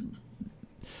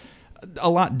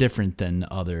a lot different than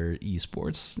other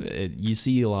esports. You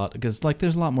see a lot because like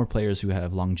there's a lot more players who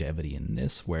have longevity in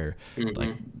this, where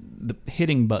like the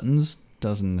hitting buttons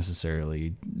doesn't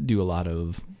necessarily do a lot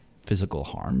of physical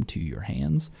harm to your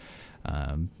hands.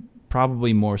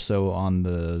 Probably more so on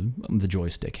the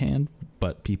joystick hand,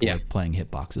 but people are playing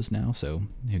hitboxes now, so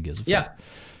who gives a fuck? Yeah.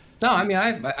 No, I mean,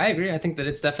 I agree. I think that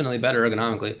it's definitely better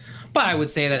ergonomically. But I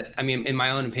would say that, I mean, in my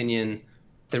own opinion,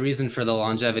 the reason for the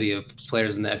longevity of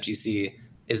players in the FGC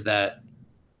is that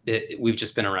we've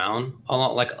just been around a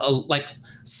lot. Like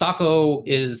Sako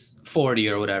is 40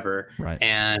 or whatever, right?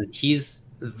 And he's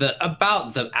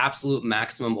about the absolute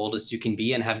maximum oldest you can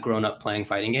be and have grown up playing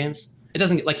fighting games. He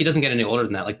doesn't get any older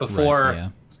than that. Like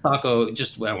before, Sako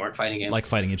just weren't fighting games. Like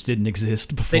fighting games didn't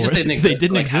exist before. They just didn't exist. They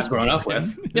didn't exist. Grown up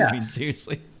with. Yeah, I mean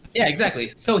seriously. Yeah,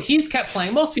 exactly. So he's kept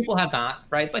playing. Most people have not,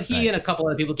 right? But he and a couple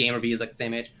other people, GamerB is like the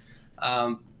same age.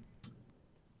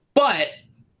 But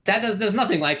there's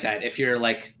nothing like that if you're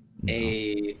like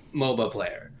a MOBA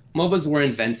player. MOBAs were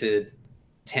invented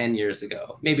 10 years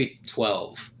ago, maybe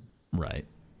 12. Right.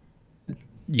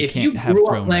 If you grew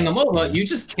up playing a MOBA, you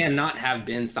just cannot have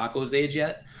been Sako's age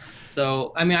yet.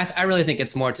 So, I mean, I really think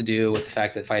it's more to do with the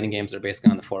fact that fighting games are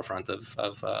basically on the forefront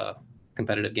of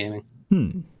competitive gaming.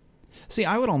 See,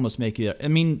 I would almost make it. I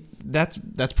mean, that's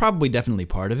probably definitely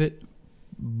part of it,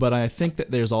 but I think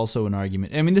that there's also an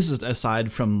argument. I mean, this is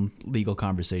aside from legal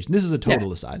conversation. This is a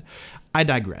total aside. I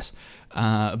digress.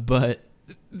 But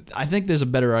I think there's a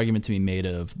better argument to be made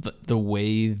of the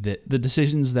way that the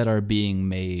decisions that are being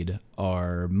made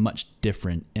are much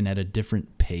different and at a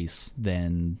different pace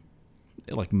than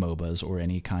like MOBAs or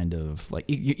any kind of like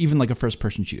even like a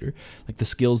first-person shooter. Like the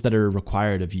skills that are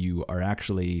required of you are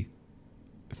actually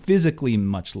physically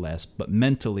much less, but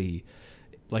mentally,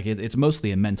 like it's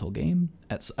mostly a mental game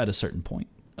at a certain point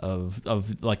of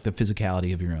like the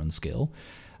physicality of your own skill.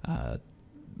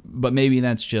 But maybe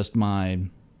that's just my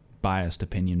biased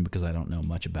opinion because I don't know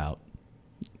much about.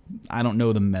 I don't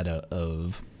know the meta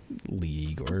of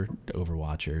League or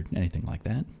Overwatch or anything like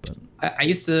that. But I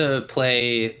used to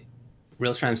play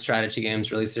real-time strategy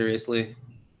games really seriously,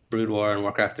 Brood War and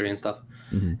Warcraft 3 and stuff,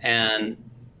 and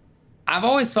I've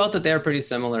always felt that they're pretty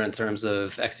similar in terms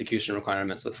of execution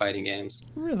requirements with fighting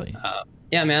games. Really?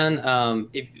 Yeah, man.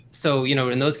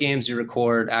 In those games, you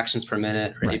record actions per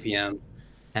minute or APM,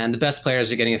 and the best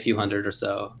players are getting a few hundred or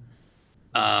so.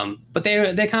 But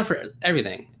they count for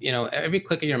everything. You know, every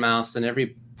click of your mouse and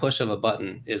every push of a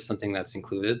button is something that's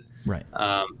included. Right.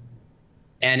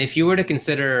 And if you were to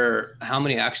consider how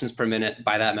many actions per minute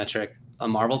by that metric a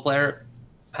Marvel player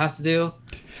has to do,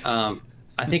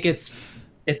 I think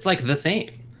it's like the same.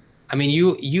 I mean,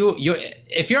 you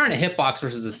if you're in a hitbox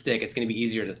versus a stick, it's going to be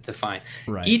easier to find.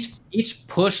 Right. Each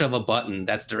push of a button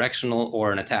that's directional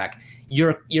or an attack,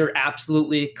 you're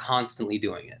absolutely constantly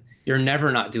doing it. You're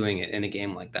never not doing it in a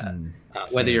game like that,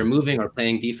 whether you're moving or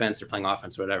playing defense or playing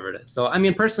offense or whatever it is. So, I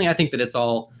mean, personally, I think that it's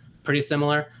all pretty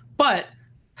similar. But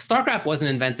StarCraft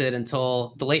wasn't invented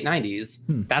until the late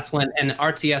 90s. That's when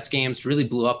RTS games really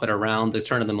blew up at around the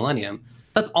turn of the millennium.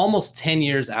 That's almost 10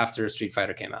 years after Street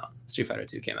Fighter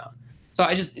 2 came out. So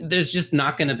there's just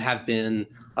not going to have been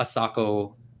a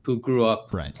Sako who grew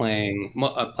up playing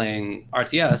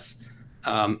RTS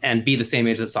and be the same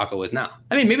age that Sako is now.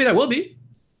 I mean, maybe there will be.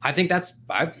 I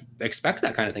expect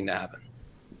that kind of thing to happen.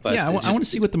 But yeah, I want to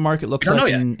see what the market looks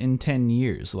like in 10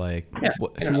 years. Like,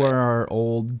 who are our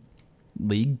old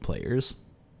League players?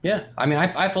 Yeah, I mean,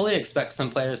 I fully expect some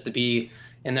players to be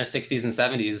in their 60s and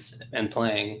 70s and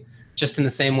playing, just in the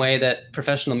same way that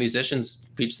professional musicians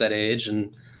reach that age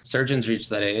and surgeons reach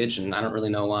that age. And I don't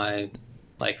really know why,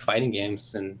 like, fighting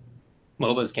games and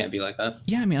MOBAs can't be like that.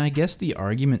 Yeah, I mean, I guess the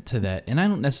argument to that, and I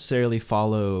don't necessarily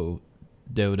follow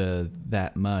Dota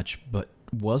that much, but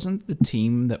wasn't the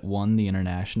team that won the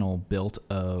international built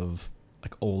of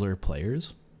like older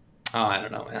players? Oh, I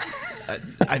don't know,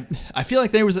 man. I feel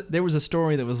like there was a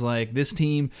story that was like this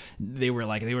team, they were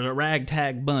a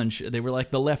ragtag bunch. They were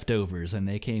like the leftovers, and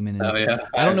they came in. And, oh yeah.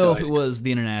 I don't know if it was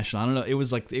the international. I don't know. It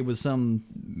was some.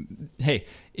 Hey,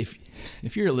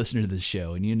 if you're a listener to this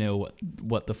show and you know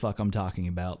what the fuck I'm talking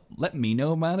about, let me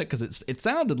know about it because it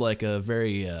sounded like a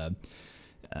very a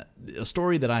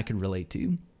story that I could relate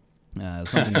to.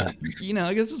 Something that,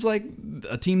 I guess it's like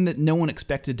a team that no one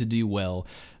expected to do well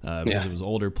because it was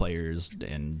older players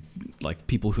and like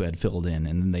people who had filled in,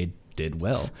 and then they did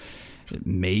well.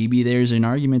 Maybe there's an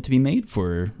argument to be made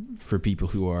for people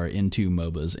who are into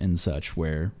MOBAs and such,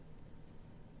 where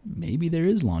maybe there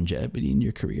is longevity in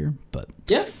your career, but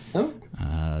yeah,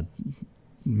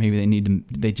 maybe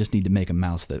they just need to make a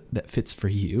mouse that fits for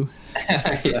you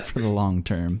for the long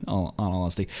term, all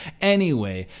honesty.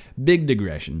 Anyway, big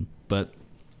digression, but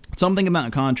something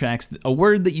about contracts, a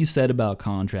word that you said about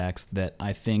contracts that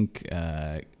I think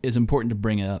is important to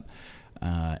bring up,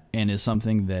 and is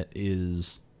something that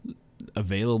is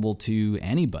available to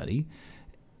anybody,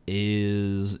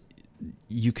 is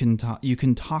you can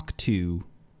talk to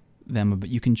them, but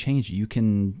you can change it. You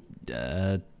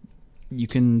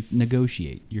can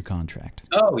negotiate your contract.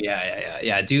 Oh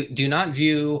yeah. Do not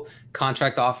view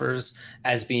contract offers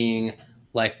as being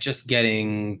like just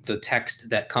getting the text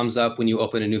that comes up when you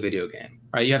open a new video game,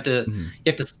 right? You have to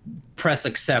press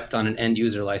accept on an end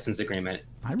user license agreement.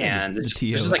 I read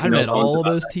I read all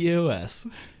those TOS.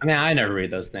 I mean, I never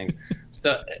read those things.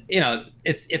 So,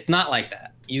 it's not like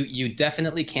that. You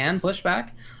definitely can push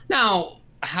back. Now,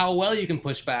 how well you can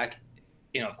push back,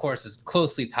 of course, is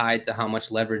closely tied to how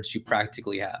much leverage you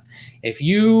practically have. If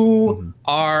you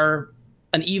are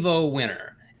an Evo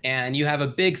winner and you have a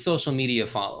big social media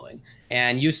following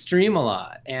and you stream a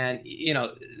lot, and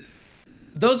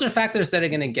those are factors that are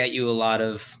going to get you a lot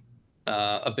of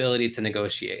ability to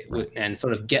negotiate and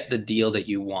sort of get the deal that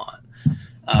you want.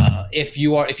 If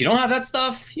you don't have that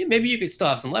stuff, maybe you could still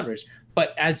have some leverage.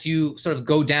 But as you sort of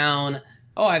go down,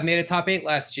 I've made a top 8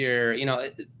 last year,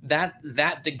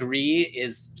 that degree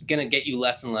is going to get you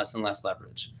less and less and less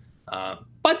leverage.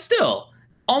 But still,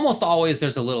 almost always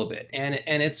there's a little bit. And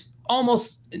it's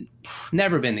almost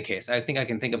never been the case. I think I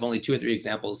can think of only 2 or 3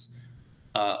 examples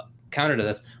counter to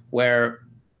this where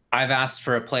I've asked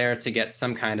for a player to get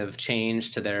some kind of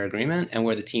change to their agreement and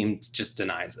where the team just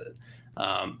denies it.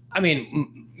 I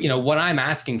mean, what I'm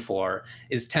asking for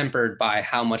is tempered by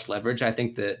how much leverage I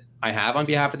think that I have on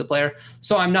behalf of the player.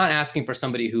 So I'm not asking for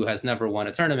somebody who has never won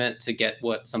a tournament to get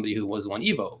what somebody who was won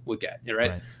Evo would get,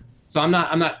 right? So I'm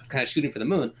not kind of shooting for the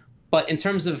moon. But in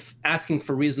terms of asking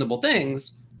for reasonable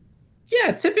things,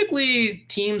 yeah, typically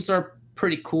teams are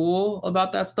pretty cool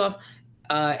about that stuff.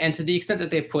 And to the extent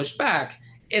that they push back,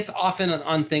 it's often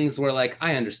on things where, like,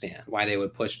 I understand why they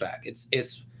would push back.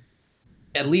 It's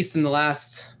at least in the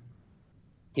last,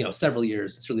 several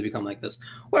years, it's really become like this,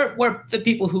 where the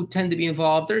people who tend to be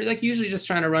involved, they're like usually just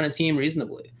trying to run a team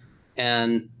reasonably,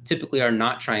 and typically are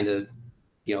not trying to,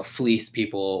 fleece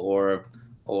people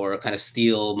or kind of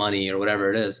steal money or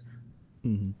whatever it is.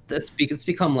 It's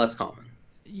become less common.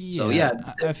 Yeah, so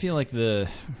yeah, I feel like the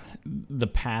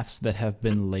paths that have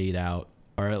been laid out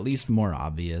are at least more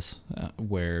obvious,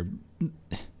 where,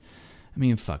 I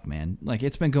mean, fuck, man. Like,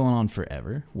 it's been going on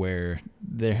forever, where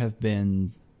there have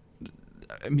been,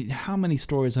 I mean, how many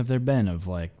stories have there been of,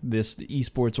 like, this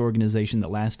esports organization that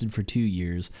lasted for 2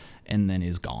 years and then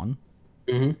is gone?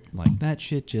 Like, that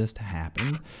shit just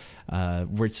happened.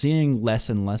 We're seeing less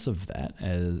and less of that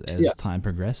as time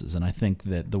progresses, and I think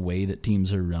that the way that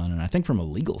teams are run, and I think from a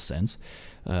legal sense,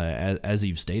 as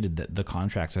you've stated, that the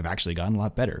contracts have actually gotten a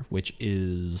lot better, which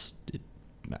is,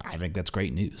 I think that's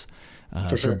great news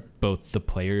for sure. For both the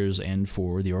players and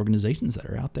for the organizations that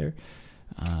are out there,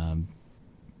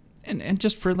 and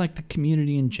just for, like, the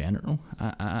community in general.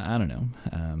 I don't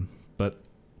know, but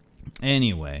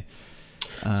anyway.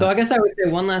 So I guess I would say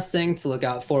one last thing to look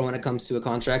out for when it comes to a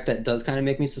contract that does kind of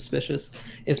make me suspicious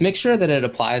is make sure that it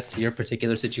applies to your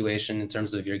particular situation in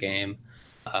terms of your game.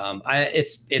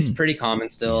 It's pretty common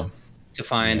still to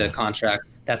find a contract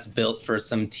that's built for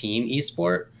some team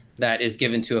esport that is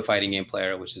given to a fighting game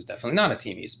player, which is definitely not a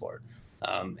team esport.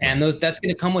 And that's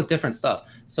going to come with different stuff.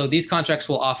 So these contracts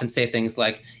will often say things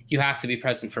like, you have to be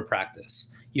present for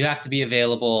practice. You have to be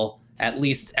available at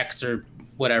least X or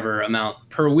whatever amount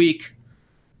per week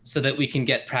so that we can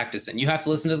get practice in. You have to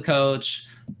listen to the coach.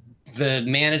 The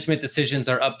management decisions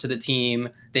are up to the team.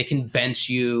 They can bench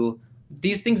you.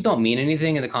 These things don't mean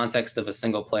anything in the context of a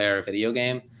single player video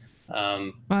game.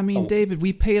 I mean, David,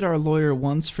 we paid our lawyer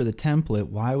once for the template.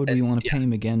 Why would we want to pay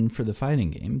him again for the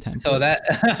fighting game template? So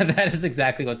that is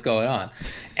exactly what's going on.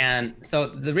 And so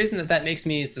the reason that makes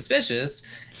me suspicious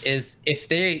is if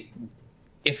they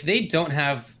don't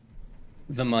have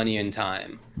the money and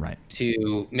time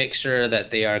to make sure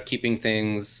that they are keeping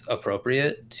things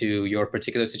appropriate to your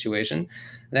particular situation,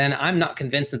 then I'm not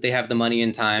convinced that they have the money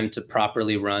and time to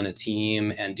properly run a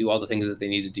team and do all the things that they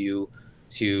need to do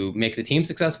to make the team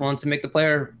successful and to make the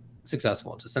player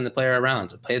successful, to send the player around,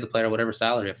 to pay the player whatever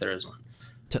salary if there is one.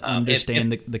 To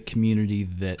understand the community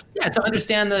that... Yeah, to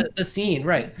understand the scene,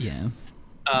 right. Yeah.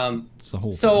 It's the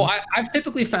whole so thing. I've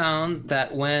typically found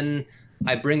that when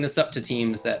I bring this up to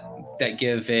teams that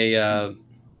give a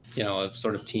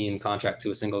sort of team contract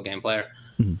to a single game player,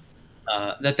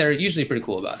 that they're usually pretty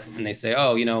cool about it. And they say,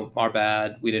 oh, our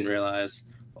bad, we didn't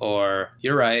realize, or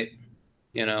you're right,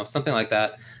 something like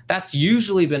that. That's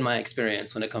usually been my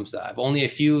experience when it comes to that. I've only a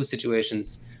few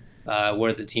situations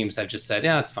where the teams have just said,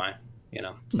 yeah, it's fine,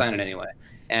 sign it anyway.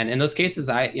 And in those cases,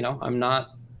 I'm not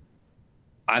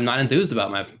enthused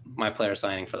about my player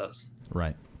signing for those.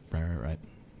 Right.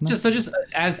 No. Just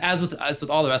as with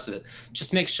all the rest of it,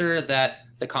 just make sure that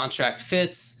the contract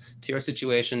fits to your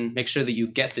situation. Make sure that you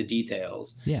get the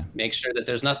details. Yeah. Make sure that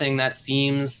there's nothing that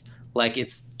seems like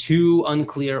it's too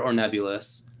unclear or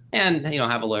nebulous, and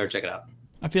have a lawyer check it out.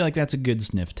 I feel like that's a good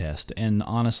sniff test. And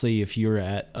honestly, if you're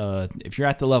at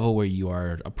the level where you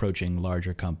are approaching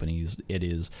larger companies, it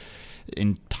is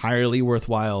entirely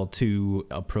worthwhile to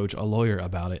approach a lawyer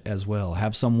about it as well.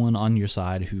 Have someone on your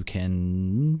side who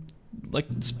can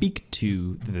speak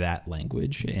to that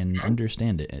language and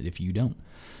understand it if you don't.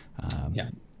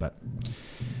 But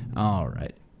all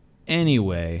right.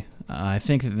 Anyway, I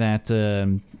think that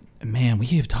man,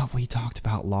 we talked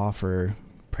about law for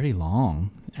pretty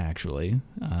long, actually.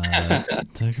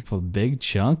 Took up a big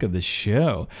chunk of the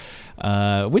show,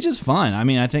 which is fine. I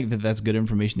mean, I think that that's good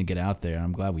information to get out there.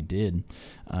 I'm glad we did.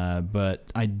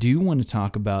 But I do want to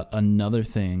talk about another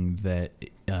thing that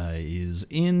is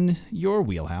in your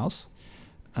wheelhouse,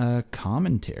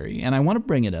 commentary. And I want to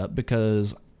bring it up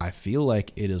because I feel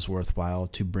like it is worthwhile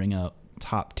to bring up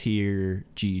Top Tier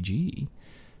GG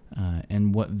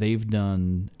and what they've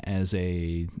done as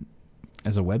a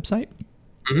website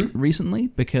recently.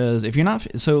 Because if you're not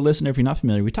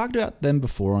familiar, we talked about them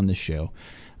before on this show,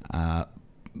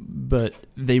 but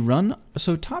they run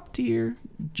Top Tier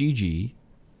GG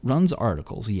runs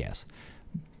articles, yes,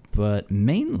 but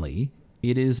mainly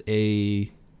it is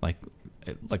a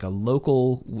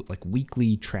local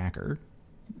weekly tracker.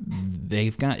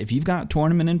 If you've got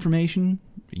tournament information,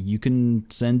 you can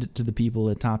send it to the people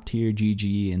at Top Tier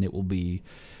GG, and it will be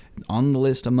on the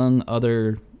list among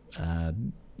other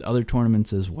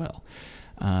tournaments as well.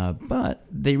 But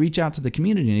they reach out to the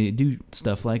community and they do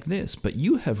stuff like this. But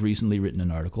you have recently written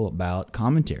an article about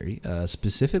commentary,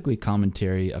 specifically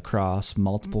commentary across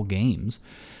multiple games.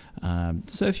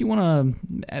 So if you want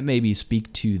to maybe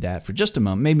speak to that for just a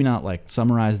moment, maybe not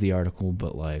summarize the article,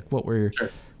 but what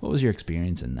was your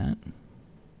experience in that?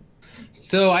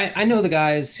 So I know the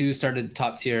guys who started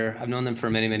Top Tier. I've known them for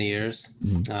many, many years.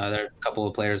 Mm-hmm. There are a couple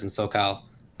of players in SoCal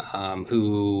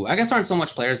who I guess aren't so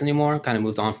much players anymore, kind of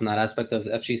moved on from that aspect of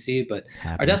the FGC, but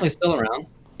are definitely still around.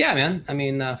 Yeah, man. I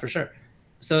mean, for sure.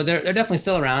 So they're definitely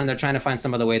still around. They're trying to find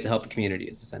some other way to help the community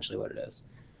is essentially what it is.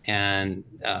 And,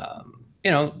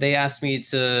 they asked me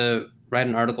to write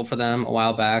an article for them a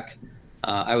while back.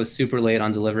 I was super late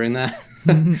on delivering that,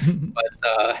 but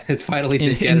it finally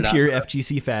did get it out. In pure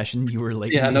FGC fashion, you were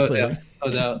late. Yeah, no doubt.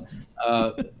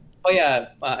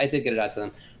 I did get it out to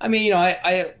them. I mean,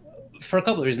 I for a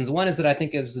couple of reasons. One is that I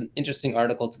think it's an interesting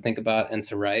article to think about and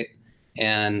to write.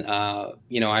 And,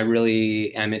 I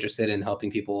really am interested in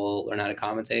helping people learn how to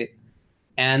commentate.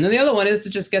 And then the other one is to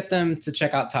just get them to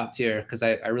check out Top Tier, because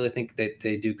I really think that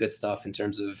they do good stuff in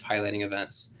terms of highlighting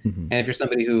events. Mm-hmm. And if you're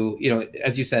somebody who,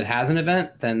 as you said, has an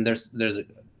event, then there's a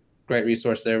great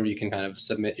resource there where you can kind of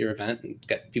submit your event and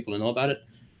get people to know about it.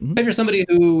 Mm-hmm. But if you're somebody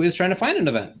who is trying to find an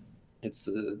event, it's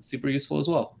super useful as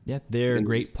well. Yeah, they're a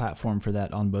great platform for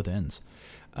that on both ends.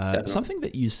 Something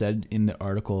that you said in the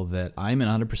article that I'm in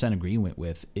 100% agreement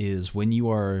with is when you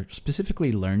are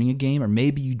specifically learning a game, or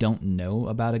maybe you don't know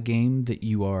about a game that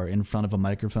you are in front of a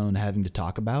microphone having to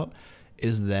talk about,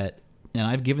 is that, and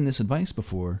I've given this advice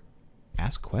before,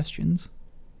 ask questions.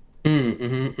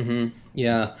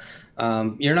 Yeah.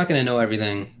 You're not going to know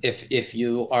everything. If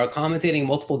you are commentating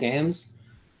multiple games,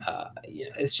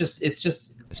 it's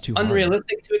too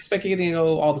unrealistic hard to expect you to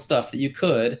know all the stuff that you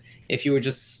could if you were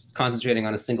just concentrating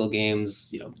on a single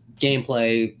game's,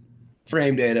 gameplay,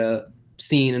 frame data,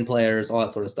 scene and players, all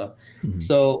that sort of stuff. Mm-hmm.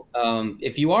 So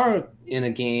if you are in a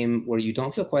game where you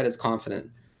don't feel quite as confident,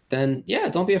 then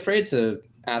don't be afraid to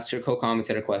ask your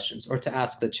co-commentator questions or to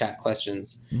ask the chat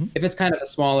questions. Mm-hmm. If it's kind of a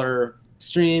smaller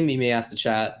stream, you may ask the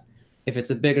chat. If it's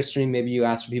a bigger stream, maybe you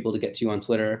ask for people to get to you on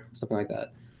Twitter, something like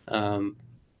that.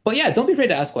 But yeah, don't be afraid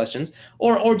to ask questions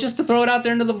or just to throw it out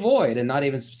there into the void and not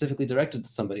even specifically directed to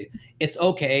somebody. It's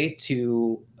okay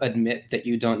to admit that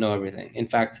you don't know everything. In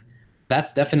fact,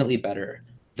 that's definitely better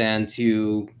than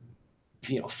to,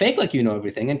 fake like you know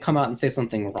everything and come out and say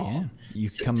something wrong. Yeah, you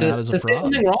come out as a fraud. To say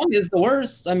something wrong is the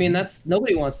worst. I mean,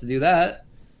 nobody wants to do that.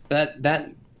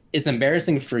 That is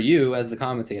embarrassing for you as the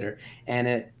commentator. And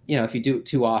if you do it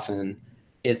too often,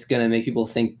 it's going to make people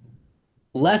think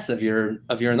less of your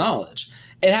knowledge.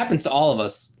 It happens to all of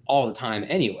us all the time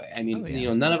anyway. I mean,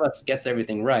 none of us gets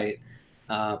everything right.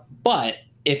 But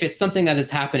if it's something that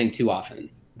is happening too often,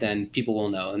 then people will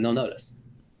know and they'll notice.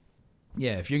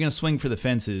 Yeah, if you're gonna swing for the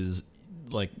fences,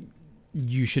 like,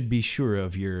 you should be sure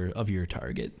of your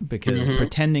target, because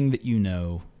pretending that you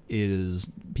know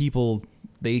is people.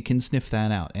 They can sniff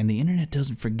that out, and the internet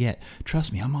doesn't forget.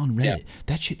 Trust me, I'm on Reddit. Yeah.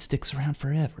 That shit sticks around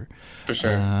forever. For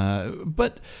sure.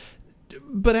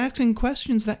 But asking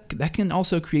questions that can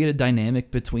also create a dynamic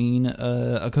between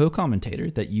a co-commentator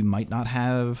that you might not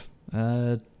have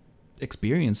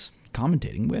experience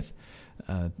commentating with.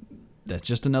 That's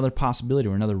just another possibility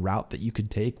or another route that you could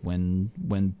take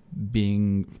when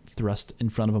being thrust in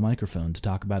front of a microphone to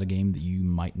talk about a game that you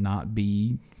might not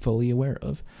be fully aware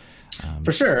of.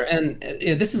 For sure. And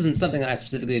this isn't something that I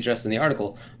specifically addressed in the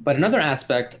article, but another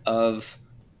aspect of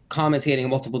commentating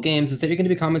multiple games is that you're going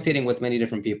to be commentating with many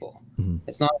different people. Mm-hmm.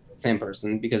 It's not the same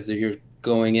person, because you're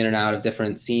going in and out of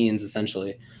different scenes,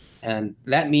 essentially. And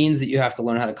that means that you have to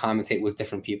learn how to commentate with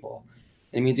different people.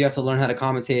 It means you have to learn how to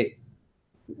commentate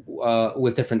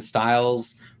with different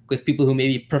styles, with people who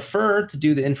maybe prefer to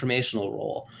do the informational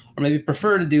role, or maybe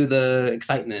prefer to do the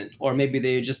excitement, or maybe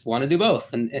they just want to do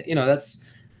both. And, that's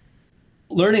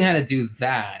learning how to do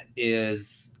that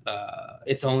is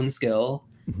its own skill,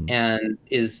 and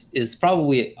is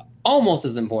probably almost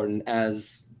as important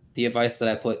as the advice that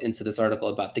I put into this article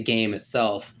about the game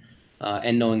itself,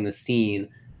 and knowing the scene,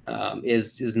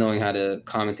 is knowing how to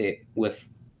commentate with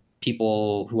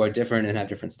people who are different and have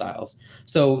different styles.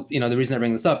 So, the reason I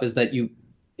bring this up is that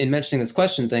in mentioning this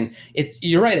question thing,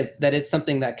 you're right that it's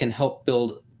something that can help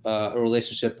build a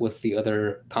relationship with the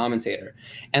other commentator.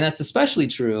 And that's especially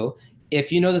true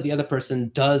if you know that the other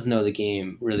person does know the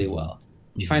game really well.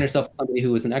 If you find yourself somebody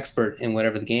who is an expert in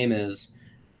whatever the game is,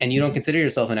 and you don't consider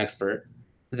yourself an expert,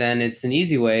 then it's an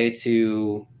easy way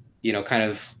to, kind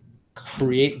of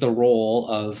create the role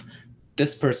of,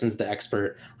 this person's the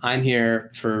expert. I'm here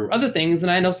for other things,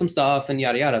 and I know some stuff, and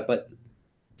yada yada. But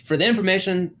for the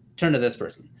information, turn to this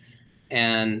person,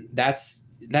 and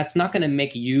that's not going to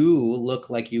make you look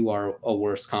like you are a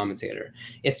worse commentator.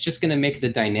 It's just going to make the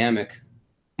dynamic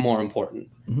more important.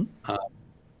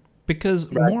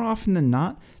 Because more often than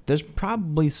not, there's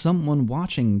probably someone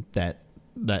watching that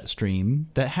stream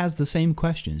that has the same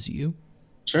question as you.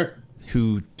 Sure.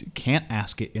 Who can't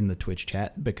ask it in the Twitch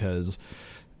chat because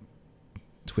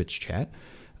Twitch chat,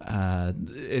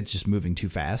 it's just moving too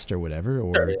fast or whatever,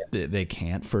 or they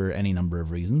can't for any number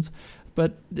of reasons.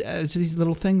 But it's these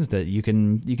little things that you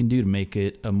can do to make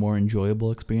it a more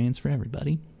enjoyable experience for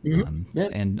everybody,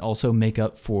 and also make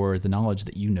up for the knowledge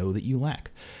that you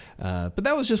lack. But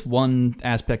that was just one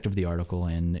aspect of the article,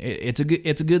 and it's a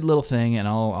good little thing, and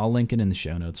I'll link it in the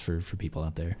show notes for people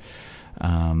out there.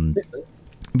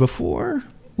 Before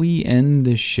we end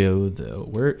this show, though,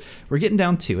 we're getting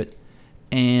down to it,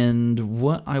 and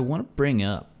what I want to bring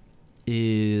up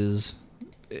is,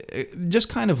 just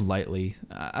kind of lightly,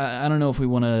 I don't know if we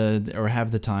want to or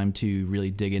have the time to really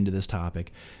dig into this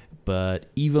topic, but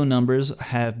Evo numbers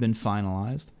have been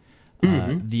finalized.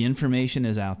 The information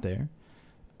is out there.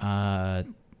 Hey,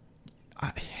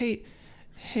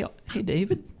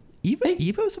 David,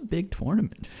 Evo's a big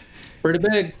tournament. Pretty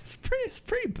big. It's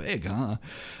pretty big, huh?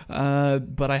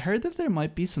 But I heard that there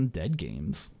might be some dead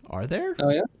games. Are there? Oh,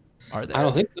 yeah? Are there? I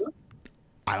don't think so.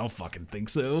 I don't fucking think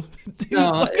so. Dude,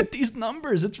 look at these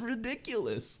numbers. It's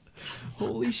ridiculous.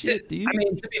 Holy shit, dude. I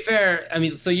mean, to be fair,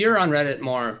 so you're on Reddit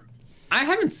more. I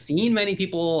haven't seen many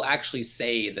people actually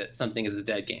say that something is a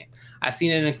dead game. I've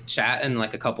seen it in a chat in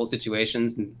like a couple of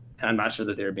situations, and I'm not sure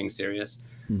that they're being serious.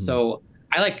 So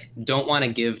I don't want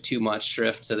to give too much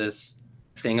shrift to this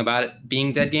thing about it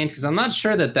being dead games, because I'm not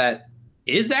sure that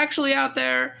is actually out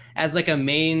there as like a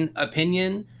main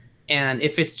opinion. And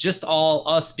if it's just all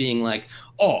us being like,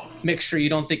 oh, make sure you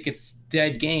don't think it's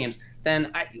dead games,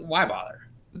 then why bother?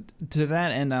 To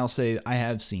that end, I'll say I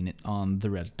have seen it on the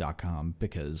Reddit.com,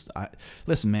 because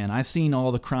listen, man, I've seen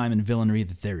all the crime and villainy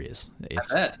that there is.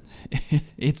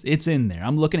 It's in there.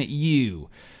 I'm looking at you,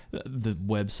 the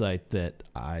website that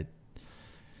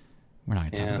we're not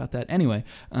going to talk about that anyway.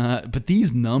 But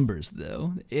these numbers,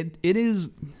 though, it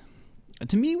is,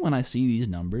 to me, when I see these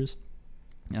numbers,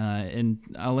 and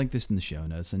I'll link this in the show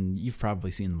notes, and you've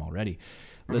probably seen them already,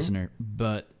 listener,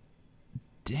 but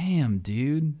damn,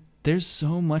 dude, there's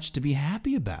so much to be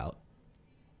happy about.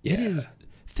 It is,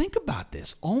 think about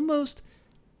this, almost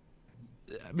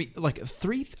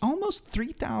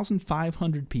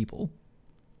 3,500 people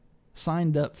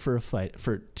signed up for a fight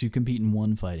to compete in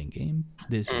one fighting game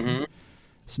this year.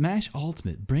 Smash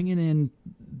Ultimate bringing in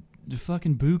the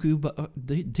fucking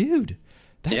buku, dude.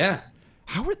 That's,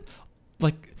 how are,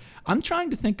 I'm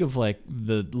trying to think of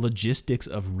the logistics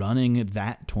of running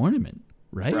that tournament.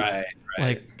 right? Right.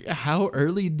 Like, how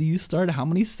early do you start? How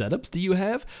many setups do you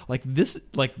have? Like this,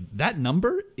 like that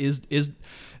number is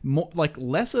more like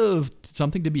less of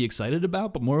something to be excited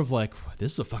about, but more of like,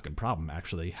 this is a fucking problem.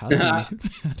 Actually, how do how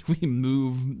do we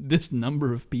move this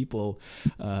number of people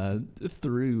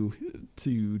through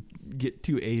to get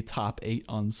to a top 8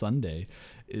 on Sunday?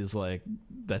 Is like,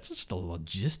 that's just a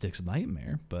logistics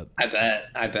nightmare. But I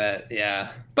bet,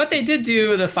 yeah. But they did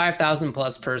do the 5,000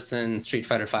 plus person Street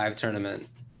Fighter V tournament,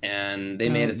 and they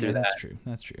made it through that.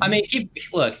 That's true. I mean,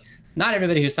 look, not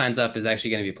everybody who signs up is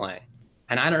actually going to be playing,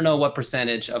 and I don't know what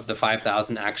percentage of the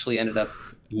 5,000 actually ended up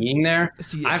being there.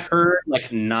 See, I've heard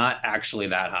like not actually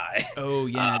that high. Oh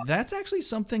yeah, that's actually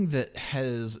something that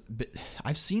has been,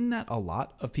 I've seen that a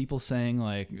lot of people saying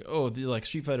like, oh, like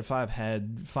Street Fighter V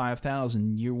had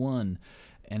 5,000 year one,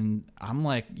 and I'm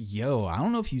like, yo, I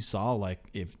don't know if you saw like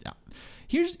if.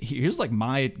 Here's like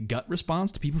my gut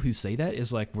response to people who say that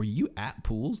is like, were you at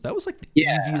pools? That was like the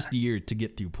easiest year to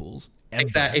get through pools ever.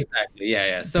 Exactly.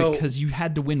 Yeah. So because you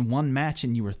had to win one match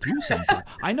and you were through something.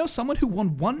 I know someone who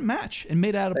won one match and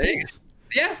made it out of pools.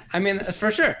 Yeah, I mean,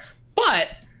 for sure. But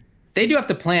they do have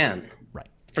to plan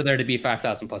for there to be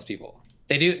 5,000 plus people.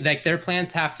 They do, like, their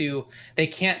plans have to, they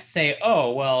can't say,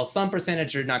 oh, well, some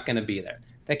percentage are not going to be there.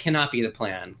 That cannot be the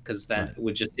plan, because that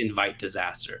would just invite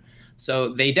disaster.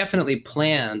 So they definitely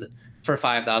planned for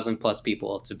 5,000 plus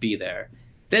people to be there.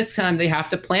 This time they have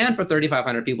to plan for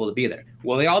 3,500 people to be there.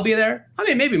 Will they all be there? I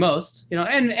mean, maybe most, you know,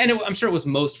 I'm sure it was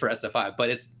most for SF5, but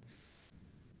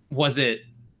was it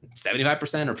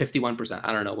 75% or 51%?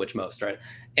 I don't know which most, right?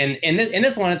 And in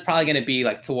this one, it's probably going to be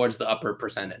like towards the upper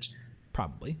percentage.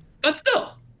 Probably. But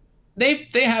still, they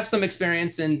have some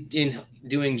experience in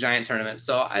doing giant tournaments,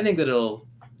 so I think it'll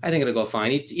go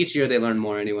fine. Each year they learn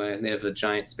more anyway, and they have a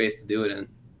giant space to do it in.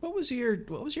 What was your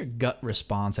gut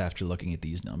response after looking at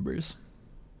these numbers?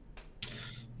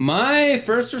 My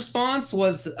first response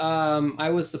was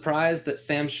I was surprised that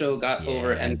Sam Show got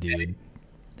over MK. Dude.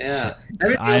 Yeah.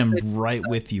 I am right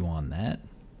with you on that.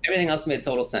 Everything else made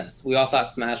total sense. We all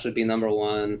thought Smash would be number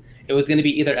 1. It was going to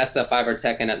be either SF5 or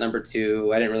Tekken at number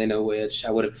 2. I didn't really know which.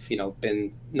 I would have,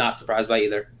 been not surprised by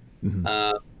either. Mm-hmm.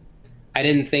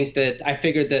 I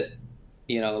figured that,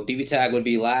 BB Tag would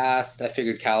be last. I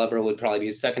figured Caliber would probably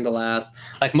be second to last.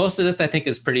 Like, most of this, I think,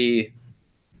 is pretty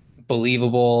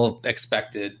believable,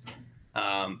 expected.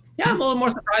 I'm a little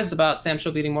more surprised about Sam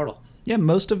Show beating Mortal. Yeah,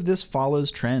 most of this follows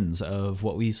trends of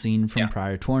what we've seen from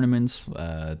prior tournaments,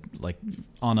 like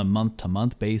on a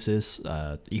month-to-month basis,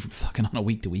 even fucking on a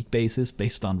week-to-week basis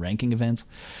based on ranking events,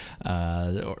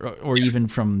 or even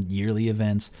from yearly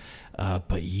events.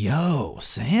 But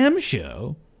Sam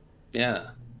Show. Yeah.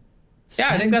 Yeah,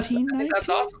 I think that's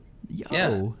awesome.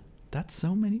 That's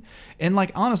so many. And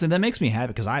like, honestly, that makes me happy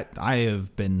because I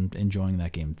have been enjoying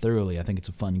that game thoroughly. I think it's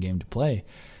a fun game to play.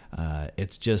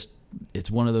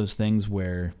 It's one of those things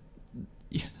where,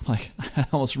 like, I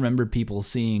almost remember people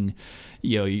seeing,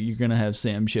 you're going to have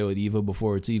Sam Show at EVO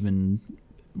before it's even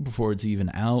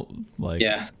out. Like,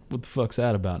 what the fuck's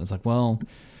that about? And it's like, well,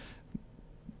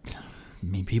 I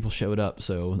mean, people showed up,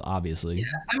 so obviously. Yeah,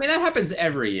 I mean, that happens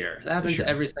every year. That happens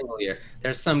every single year.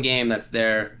 There's some game that's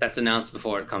announced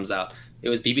before it comes out. It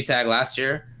was BB Tag last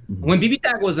year. Mm-hmm. When BB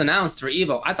Tag was announced for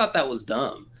EVO, I thought that was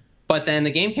dumb. But then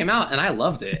the game came out, and I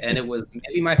loved it. And it was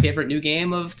maybe my favorite new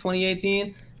game of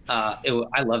 2018.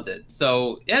 I loved it.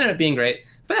 So it ended up being great.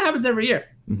 But it happens every year.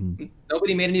 Mm-hmm.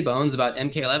 Nobody made any bones about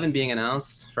MK11 being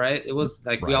announced, right? It was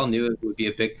like we all knew it would be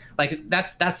a big... Like,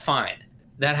 that's fine.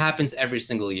 That happens every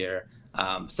single year.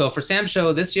 So for Sam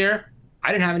Show this year,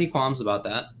 I didn't have any qualms about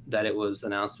that it was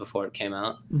announced before it came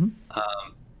out.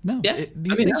 Mm-hmm.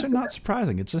 These things are not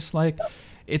surprising. It's just like,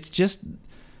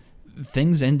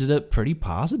 things ended up pretty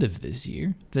positive this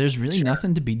year. There's really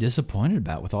nothing to be disappointed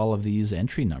about with all of these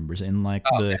entry numbers, and like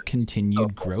the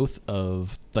continued growth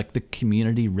of like the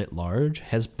community writ large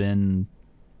has been,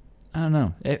 I don't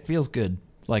know, it feels good.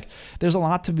 Like, there's a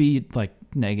lot to be like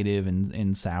negative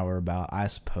and sour about, I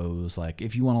suppose. Like,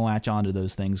 if you want to latch onto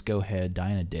those things, go ahead,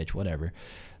 die in a ditch, whatever.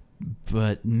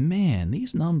 But man,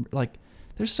 these numbers, like,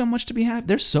 there's so much to be had.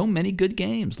 There's so many good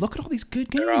games. Look at all these good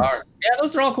games. There are. Yeah,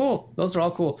 those are all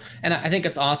cool. And I think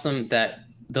it's awesome that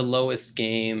the lowest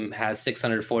game has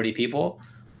 640 people,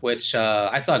 which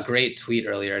I saw a great tweet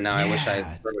earlier. Now I wish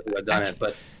I would have done it,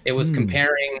 but it was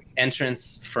comparing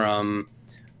entrants from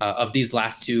of these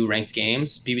last two ranked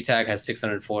games. BB Tag has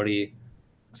 640.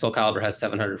 Soul Calibur has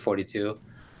 742.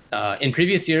 In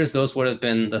previous years, those would have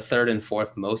been the third and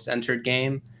fourth most entered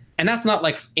game. And that's not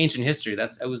like ancient history.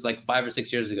 It was like 5 or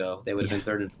 6 years ago. They would have been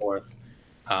third and fourth.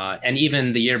 And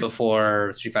even the year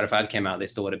before Street Fighter V came out, they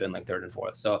still would have been like third and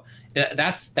fourth. So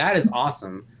that is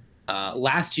awesome.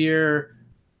 Last year,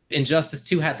 Injustice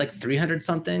 2 had like 300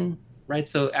 something, right?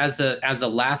 So as a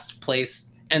last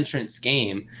place entrance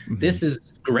game, this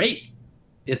is great.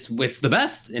 It's the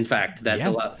best, in fact.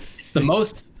 It's the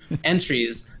most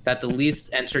entries that the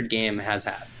least entered game has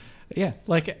had. Yeah,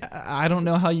 like I don't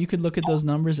know how you could look at those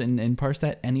numbers and parse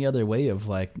that any other way of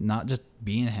like not just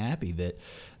being happy that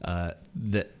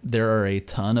that there are a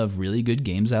ton of really good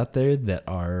games out there that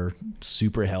are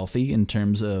super healthy in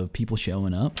terms of people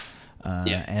showing up,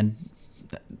 and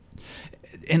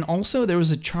also there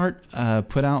was a chart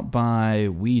put out by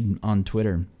Weed on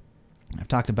Twitter. I've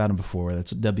talked about him before.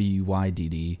 That's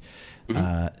WYDD.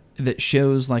 That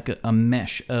shows like a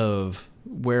mesh of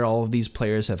where all of these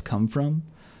players have come from.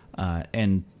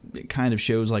 And it kind of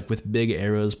shows like with big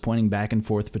arrows pointing back and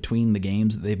forth between the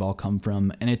games that they've all come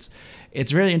from, and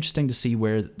it's really interesting to see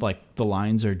where like the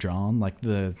lines are drawn. Like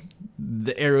the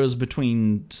arrows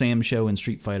between Sam Show and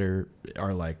Street Fighter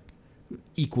are like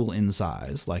equal in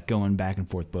size, like going back and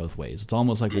forth both ways. It's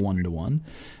almost like 1-to-1,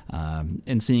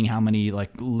 and seeing how many like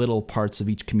little parts of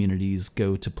each communities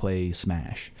go to play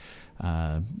Smash.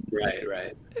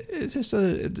 Right. It's just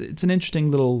it's an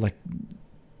interesting little like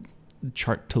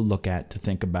chart to look at, to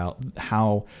think about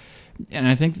how, and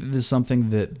I think this is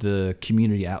something that the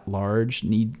community at large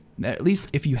need, at least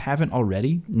if you haven't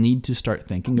already, need to start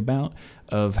thinking about,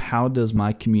 of how does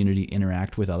my community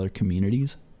interact with other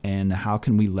communities and how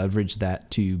can we leverage that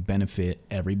to benefit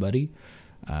everybody,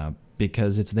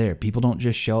 because it's there. People don't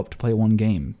just show up to play one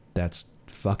game. That's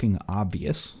fucking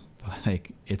obvious.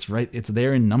 Like it's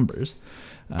there in numbers.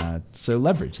 So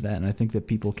leverage that, and I think that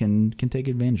people can take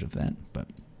advantage of that. But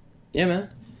yeah, man.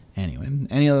 Anyway,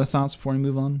 any other thoughts before we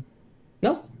move on?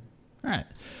 No. All right.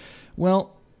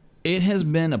 Well, it has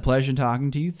been a pleasure talking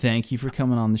to you. Thank you for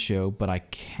coming on the show, but I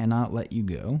cannot let you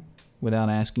go without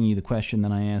asking you the question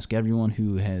that I ask everyone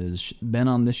who has been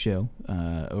on this show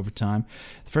over time.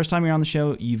 The first time you're on the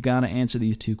show, you've got to answer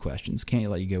these two questions. Can't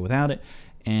let you go without it.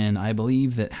 And I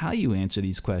believe that how you answer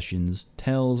these questions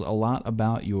tells a lot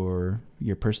about your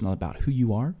personality, about who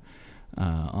you are.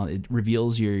 It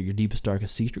reveals your deepest,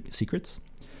 darkest secrets.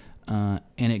 And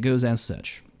it goes as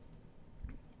such.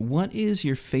 What is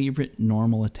your favorite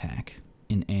normal attack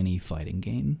in any fighting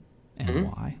game, and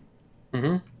why?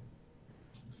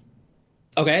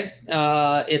 Okay,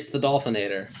 it's the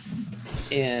Dolphinator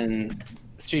in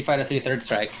Street Fighter 3 Third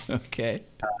Strike. Okay.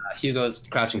 Hugo's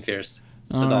Crouching Fierce.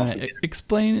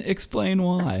 Explain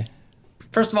why.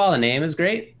 First of all, the name is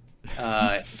great.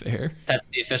 Fair. That's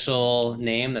the official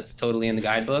name. That's totally in the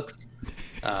guidebooks.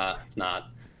 It's not.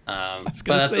 I was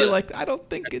gonna say, I don't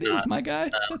think it is, my guy.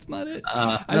 That's not it.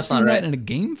 I've seen that in a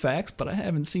Game Facts, but I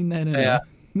haven't seen that in.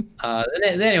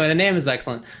 Anyway, the name is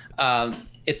excellent.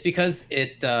 It's because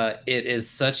it is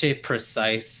such a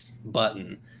precise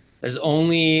button. There's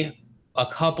only a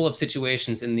couple of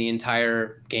situations in the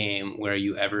entire game where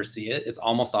you ever see it. It's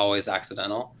almost always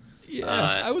accidental. Yeah,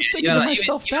 I was thinking to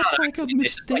myself, that's like a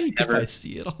mistake if I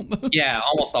see it almost. Yeah,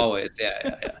 almost always.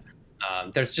 Yeah.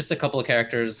 There's just a couple of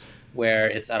characters where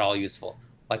it's at all useful.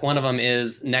 Like one of them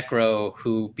is Necro,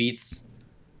 who beats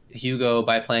Hugo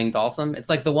by playing Dalsum. It's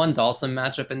like the one Dalsum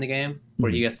matchup in the game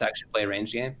where he gets to actually play a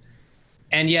ranged game.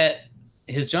 And yet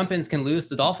his jump-ins can lose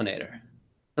to Dolphinator.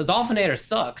 The Dolphinator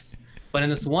sucks, but in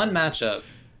this one matchup,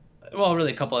 well,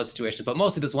 really a couple of situations, but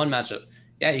mostly this one matchup,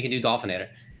 yeah, you can do Dolphinator.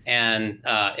 And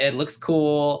it looks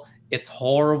cool. It's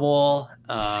horrible.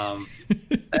 I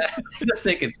just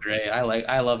think it's great.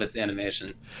 I love its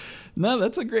animation. No,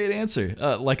 that's a great answer.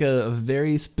 Like a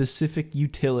very specific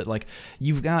utility. Like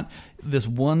you've got this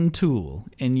one tool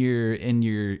in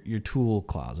your tool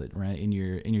closet, right? In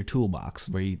your toolbox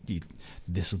where you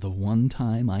this is the one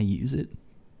time I use it.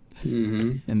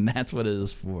 And that's what it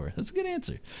is for. That's a good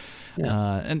answer.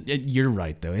 Yeah. And you're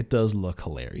right though. It does look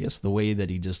hilarious. The way that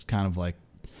he just kind of like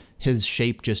his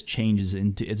shape just changes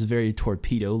into, it's very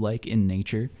torpedo-like in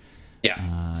nature.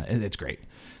 Yeah. It's great.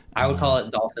 I would call it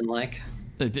dolphin-like.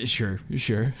 Sure.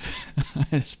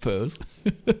 I suppose.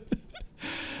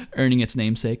 Earning its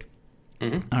namesake.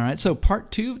 All right, so part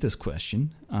 2 of this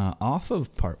question, off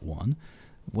of part 1,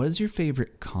 what is your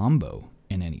favorite combo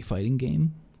in any fighting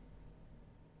game?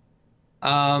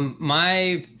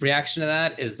 My reaction to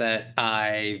that is that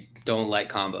I don't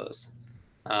like combos.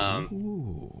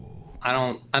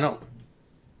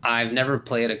 I've never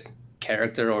played a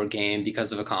character or game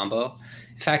because of a combo.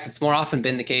 In fact, it's more often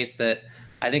been the case that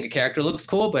I think a character looks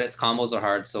cool, but its combos are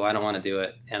hard, so I don't want to do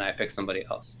it, and I pick somebody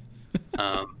else.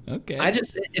 Okay.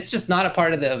 It's just not a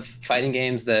part of the fighting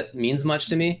games that means much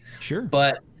to me. Sure.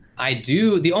 But I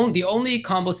do. The only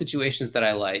combo situations that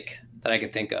I like that I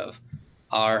can think of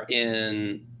are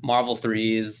in Marvel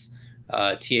 3's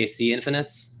TAC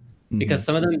Infinites, because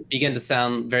some of them begin to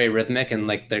sound very rhythmic and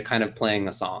like they're kind of playing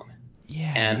a song.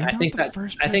 Yeah, And you're not the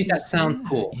first I think person to that say sounds that.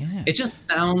 cool. Yeah. It just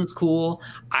sounds cool.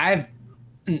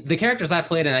 The characters I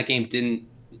played in that game didn't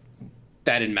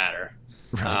matter.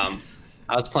 Right.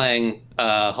 I was playing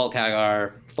Hulk,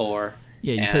 Hagar, Thor.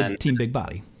 Yeah, you and played Team Big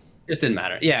Body. just didn't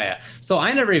matter. Yeah. So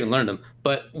I never even learned them.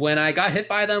 But when I got hit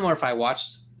by them, or if I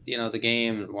watched, the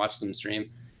game and watched them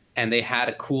stream, and they had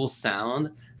a cool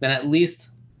sound, then at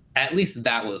least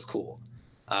that was cool.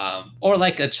 Or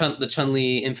like the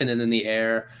Chun-Li Infinite in the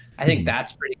Air. I think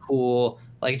that's pretty cool.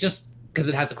 Like, just because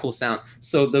it has a cool sound.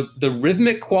 So the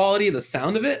rhythmic quality, the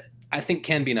sound of it, I think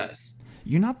can be nice.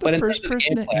 You're not the first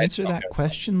person to answer that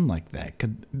question like that,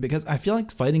 because I feel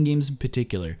like fighting games in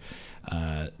particular,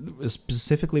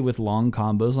 specifically with long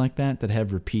combos like that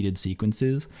have repeated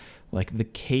sequences, like the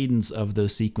cadence of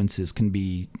those sequences can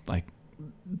be like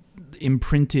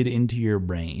imprinted into your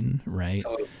brain, right?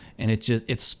 Totally. And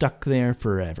it's stuck there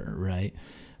forever, right?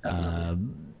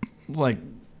 Like,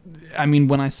 I mean,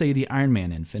 when I say the Iron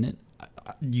Man Infinite,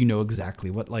 you know exactly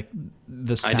what, like,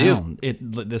 the sound.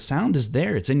 The sound is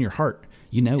there. It's in your heart.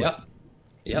 You know it.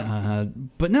 Yeah.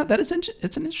 But no, it's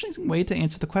an interesting way to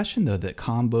answer the question, though, that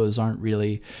combos aren't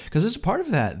really, because there's a part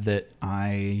of that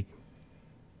I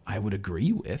would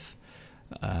agree with.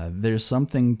 There's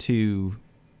something to,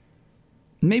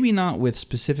 maybe not with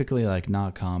specifically like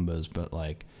not combos, but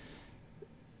like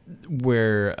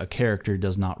where a character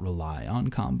does not rely on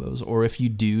combos, or if you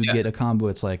do get a combo,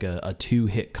 it's like a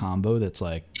 2-hit combo that's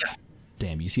like,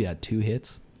 damn, you see that 2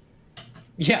 hits?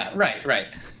 Yeah, right.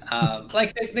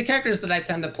 Like the characters that I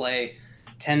tend to play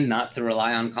tend not to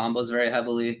rely on combos very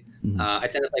heavily. I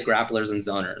tend to play grapplers and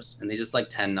zoners, and they just like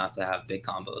tend not to have big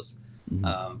combos.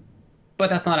 But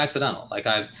that's not accidental. Like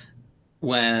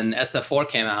when SF4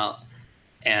 came out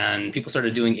and people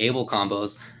started doing able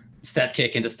combos, step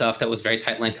kick into stuff that was very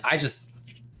tight link, I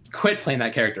just quit playing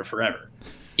that character forever,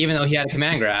 even though he had a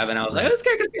command grab, and I was like, oh, this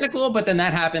character's kind of cool. But then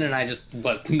that happened, and I just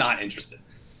was not interested.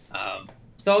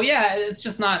 So yeah,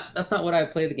 that's not what I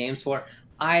play the games for.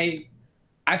 I've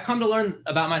come to learn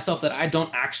about myself that I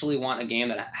don't actually want a game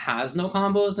that has no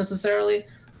combos necessarily.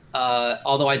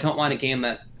 Although I don't want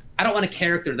a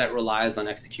character that relies on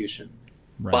execution.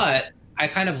 Right. But I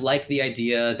kind of like the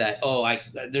idea that,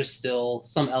 there's still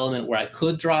some element where I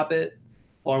could drop it,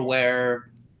 or where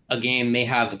a game may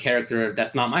have a character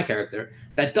that's not my character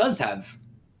that does have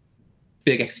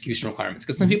big execution requirements,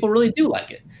 because some people really do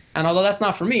like it. And although that's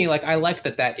not for me, like, I like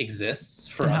that exists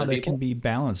for other people. And how can be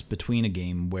balanced between a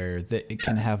game where it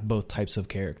can have both types of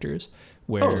characters,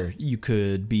 where you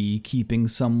could be keeping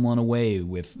someone away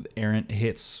with errant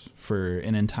hits for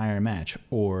an entire match,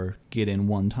 or get in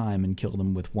one time and kill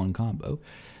them with one combo.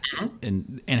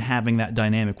 And having that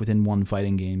dynamic within one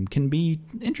fighting game can be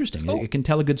interesting. Cool. It can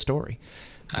tell a good story.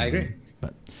 I agree.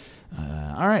 But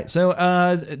all right. So,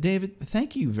 David,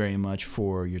 thank you very much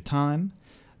for your time.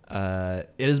 It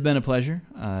has been a pleasure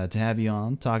to have you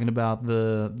on, talking about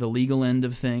the legal end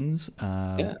of things.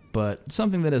 But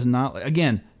something that is not,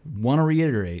 again, want to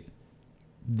reiterate,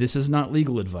 this is not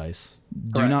legal advice.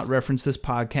 Correct. Do not reference this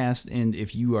podcast, and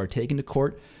if you are taken to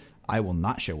court, I will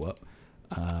not show up.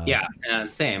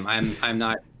 Same. I'm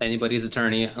not anybody's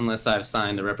attorney unless I've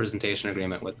signed a representation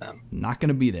agreement with them. Not going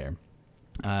to be there.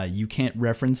 You can't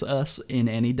reference us in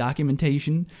any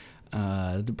documentation.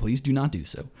 Please do not do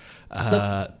so.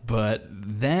 But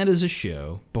that is a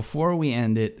show. Before we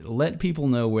end it, let people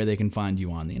know where they can find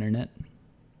you on the internet.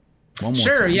 One more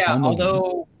time. Yeah.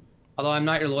 Although I'm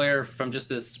not your lawyer from just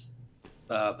this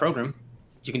program,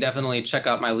 you can definitely check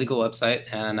out my legal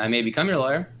website, and I may become your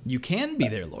lawyer. You can be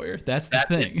their lawyer. That's the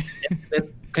thing.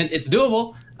 It's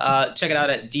doable. Check it out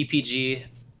at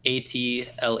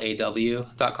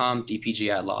dpgatlaw.com,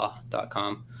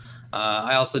 dpgatlaw.com.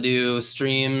 I also do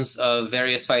streams of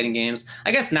various fighting games.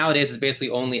 I guess nowadays it's basically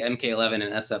only MK11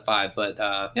 and SF5, but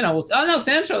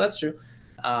Sam Show, that's true.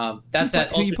 That's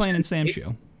at who you playing in Sam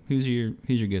Show? Who's your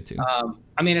go-to?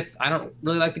 I don't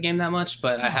really like the game that much,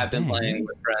 but I have been playing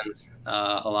with friends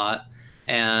a lot,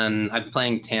 and I've been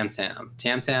playing Tam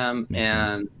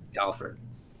and Alfred.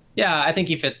 Yeah, I think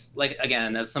he fits. Like,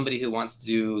 again, as somebody who wants to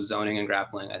do zoning and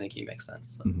grappling, I think he makes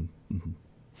sense. So.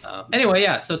 Anyway,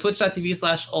 so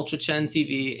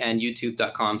twitch.tv/UltraChenTV and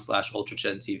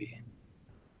youtube.com/UltraChenTV.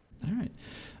 All right.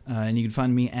 And you can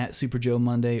find me at Super Joe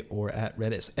Monday or at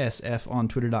RedditSF on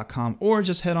Twitter.com, or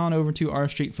just head on over to R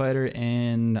Street Fighter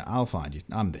and I'll find you.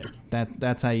 I'm there.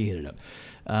 That's how you hit it up.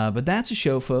 But that's a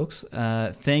show, folks.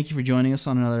 Thank you for joining us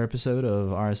on another episode of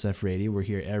RSF Radio. We're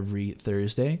here every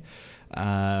Thursday.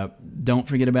 Don't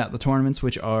forget about the tournaments,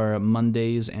 which are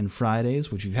Mondays and Fridays,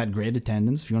 which we've had great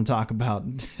attendance. If you want to talk about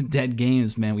dead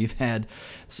games, man, we've had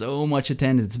so much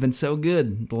attendance. It's been so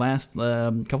good the last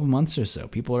couple months or so.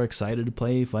 People are excited to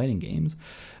play fighting games.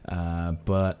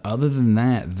 But other than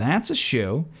that, that's a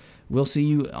show. We'll see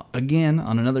you again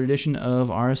on another edition of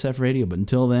RSF Radio. But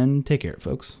until then, take care,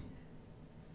 folks.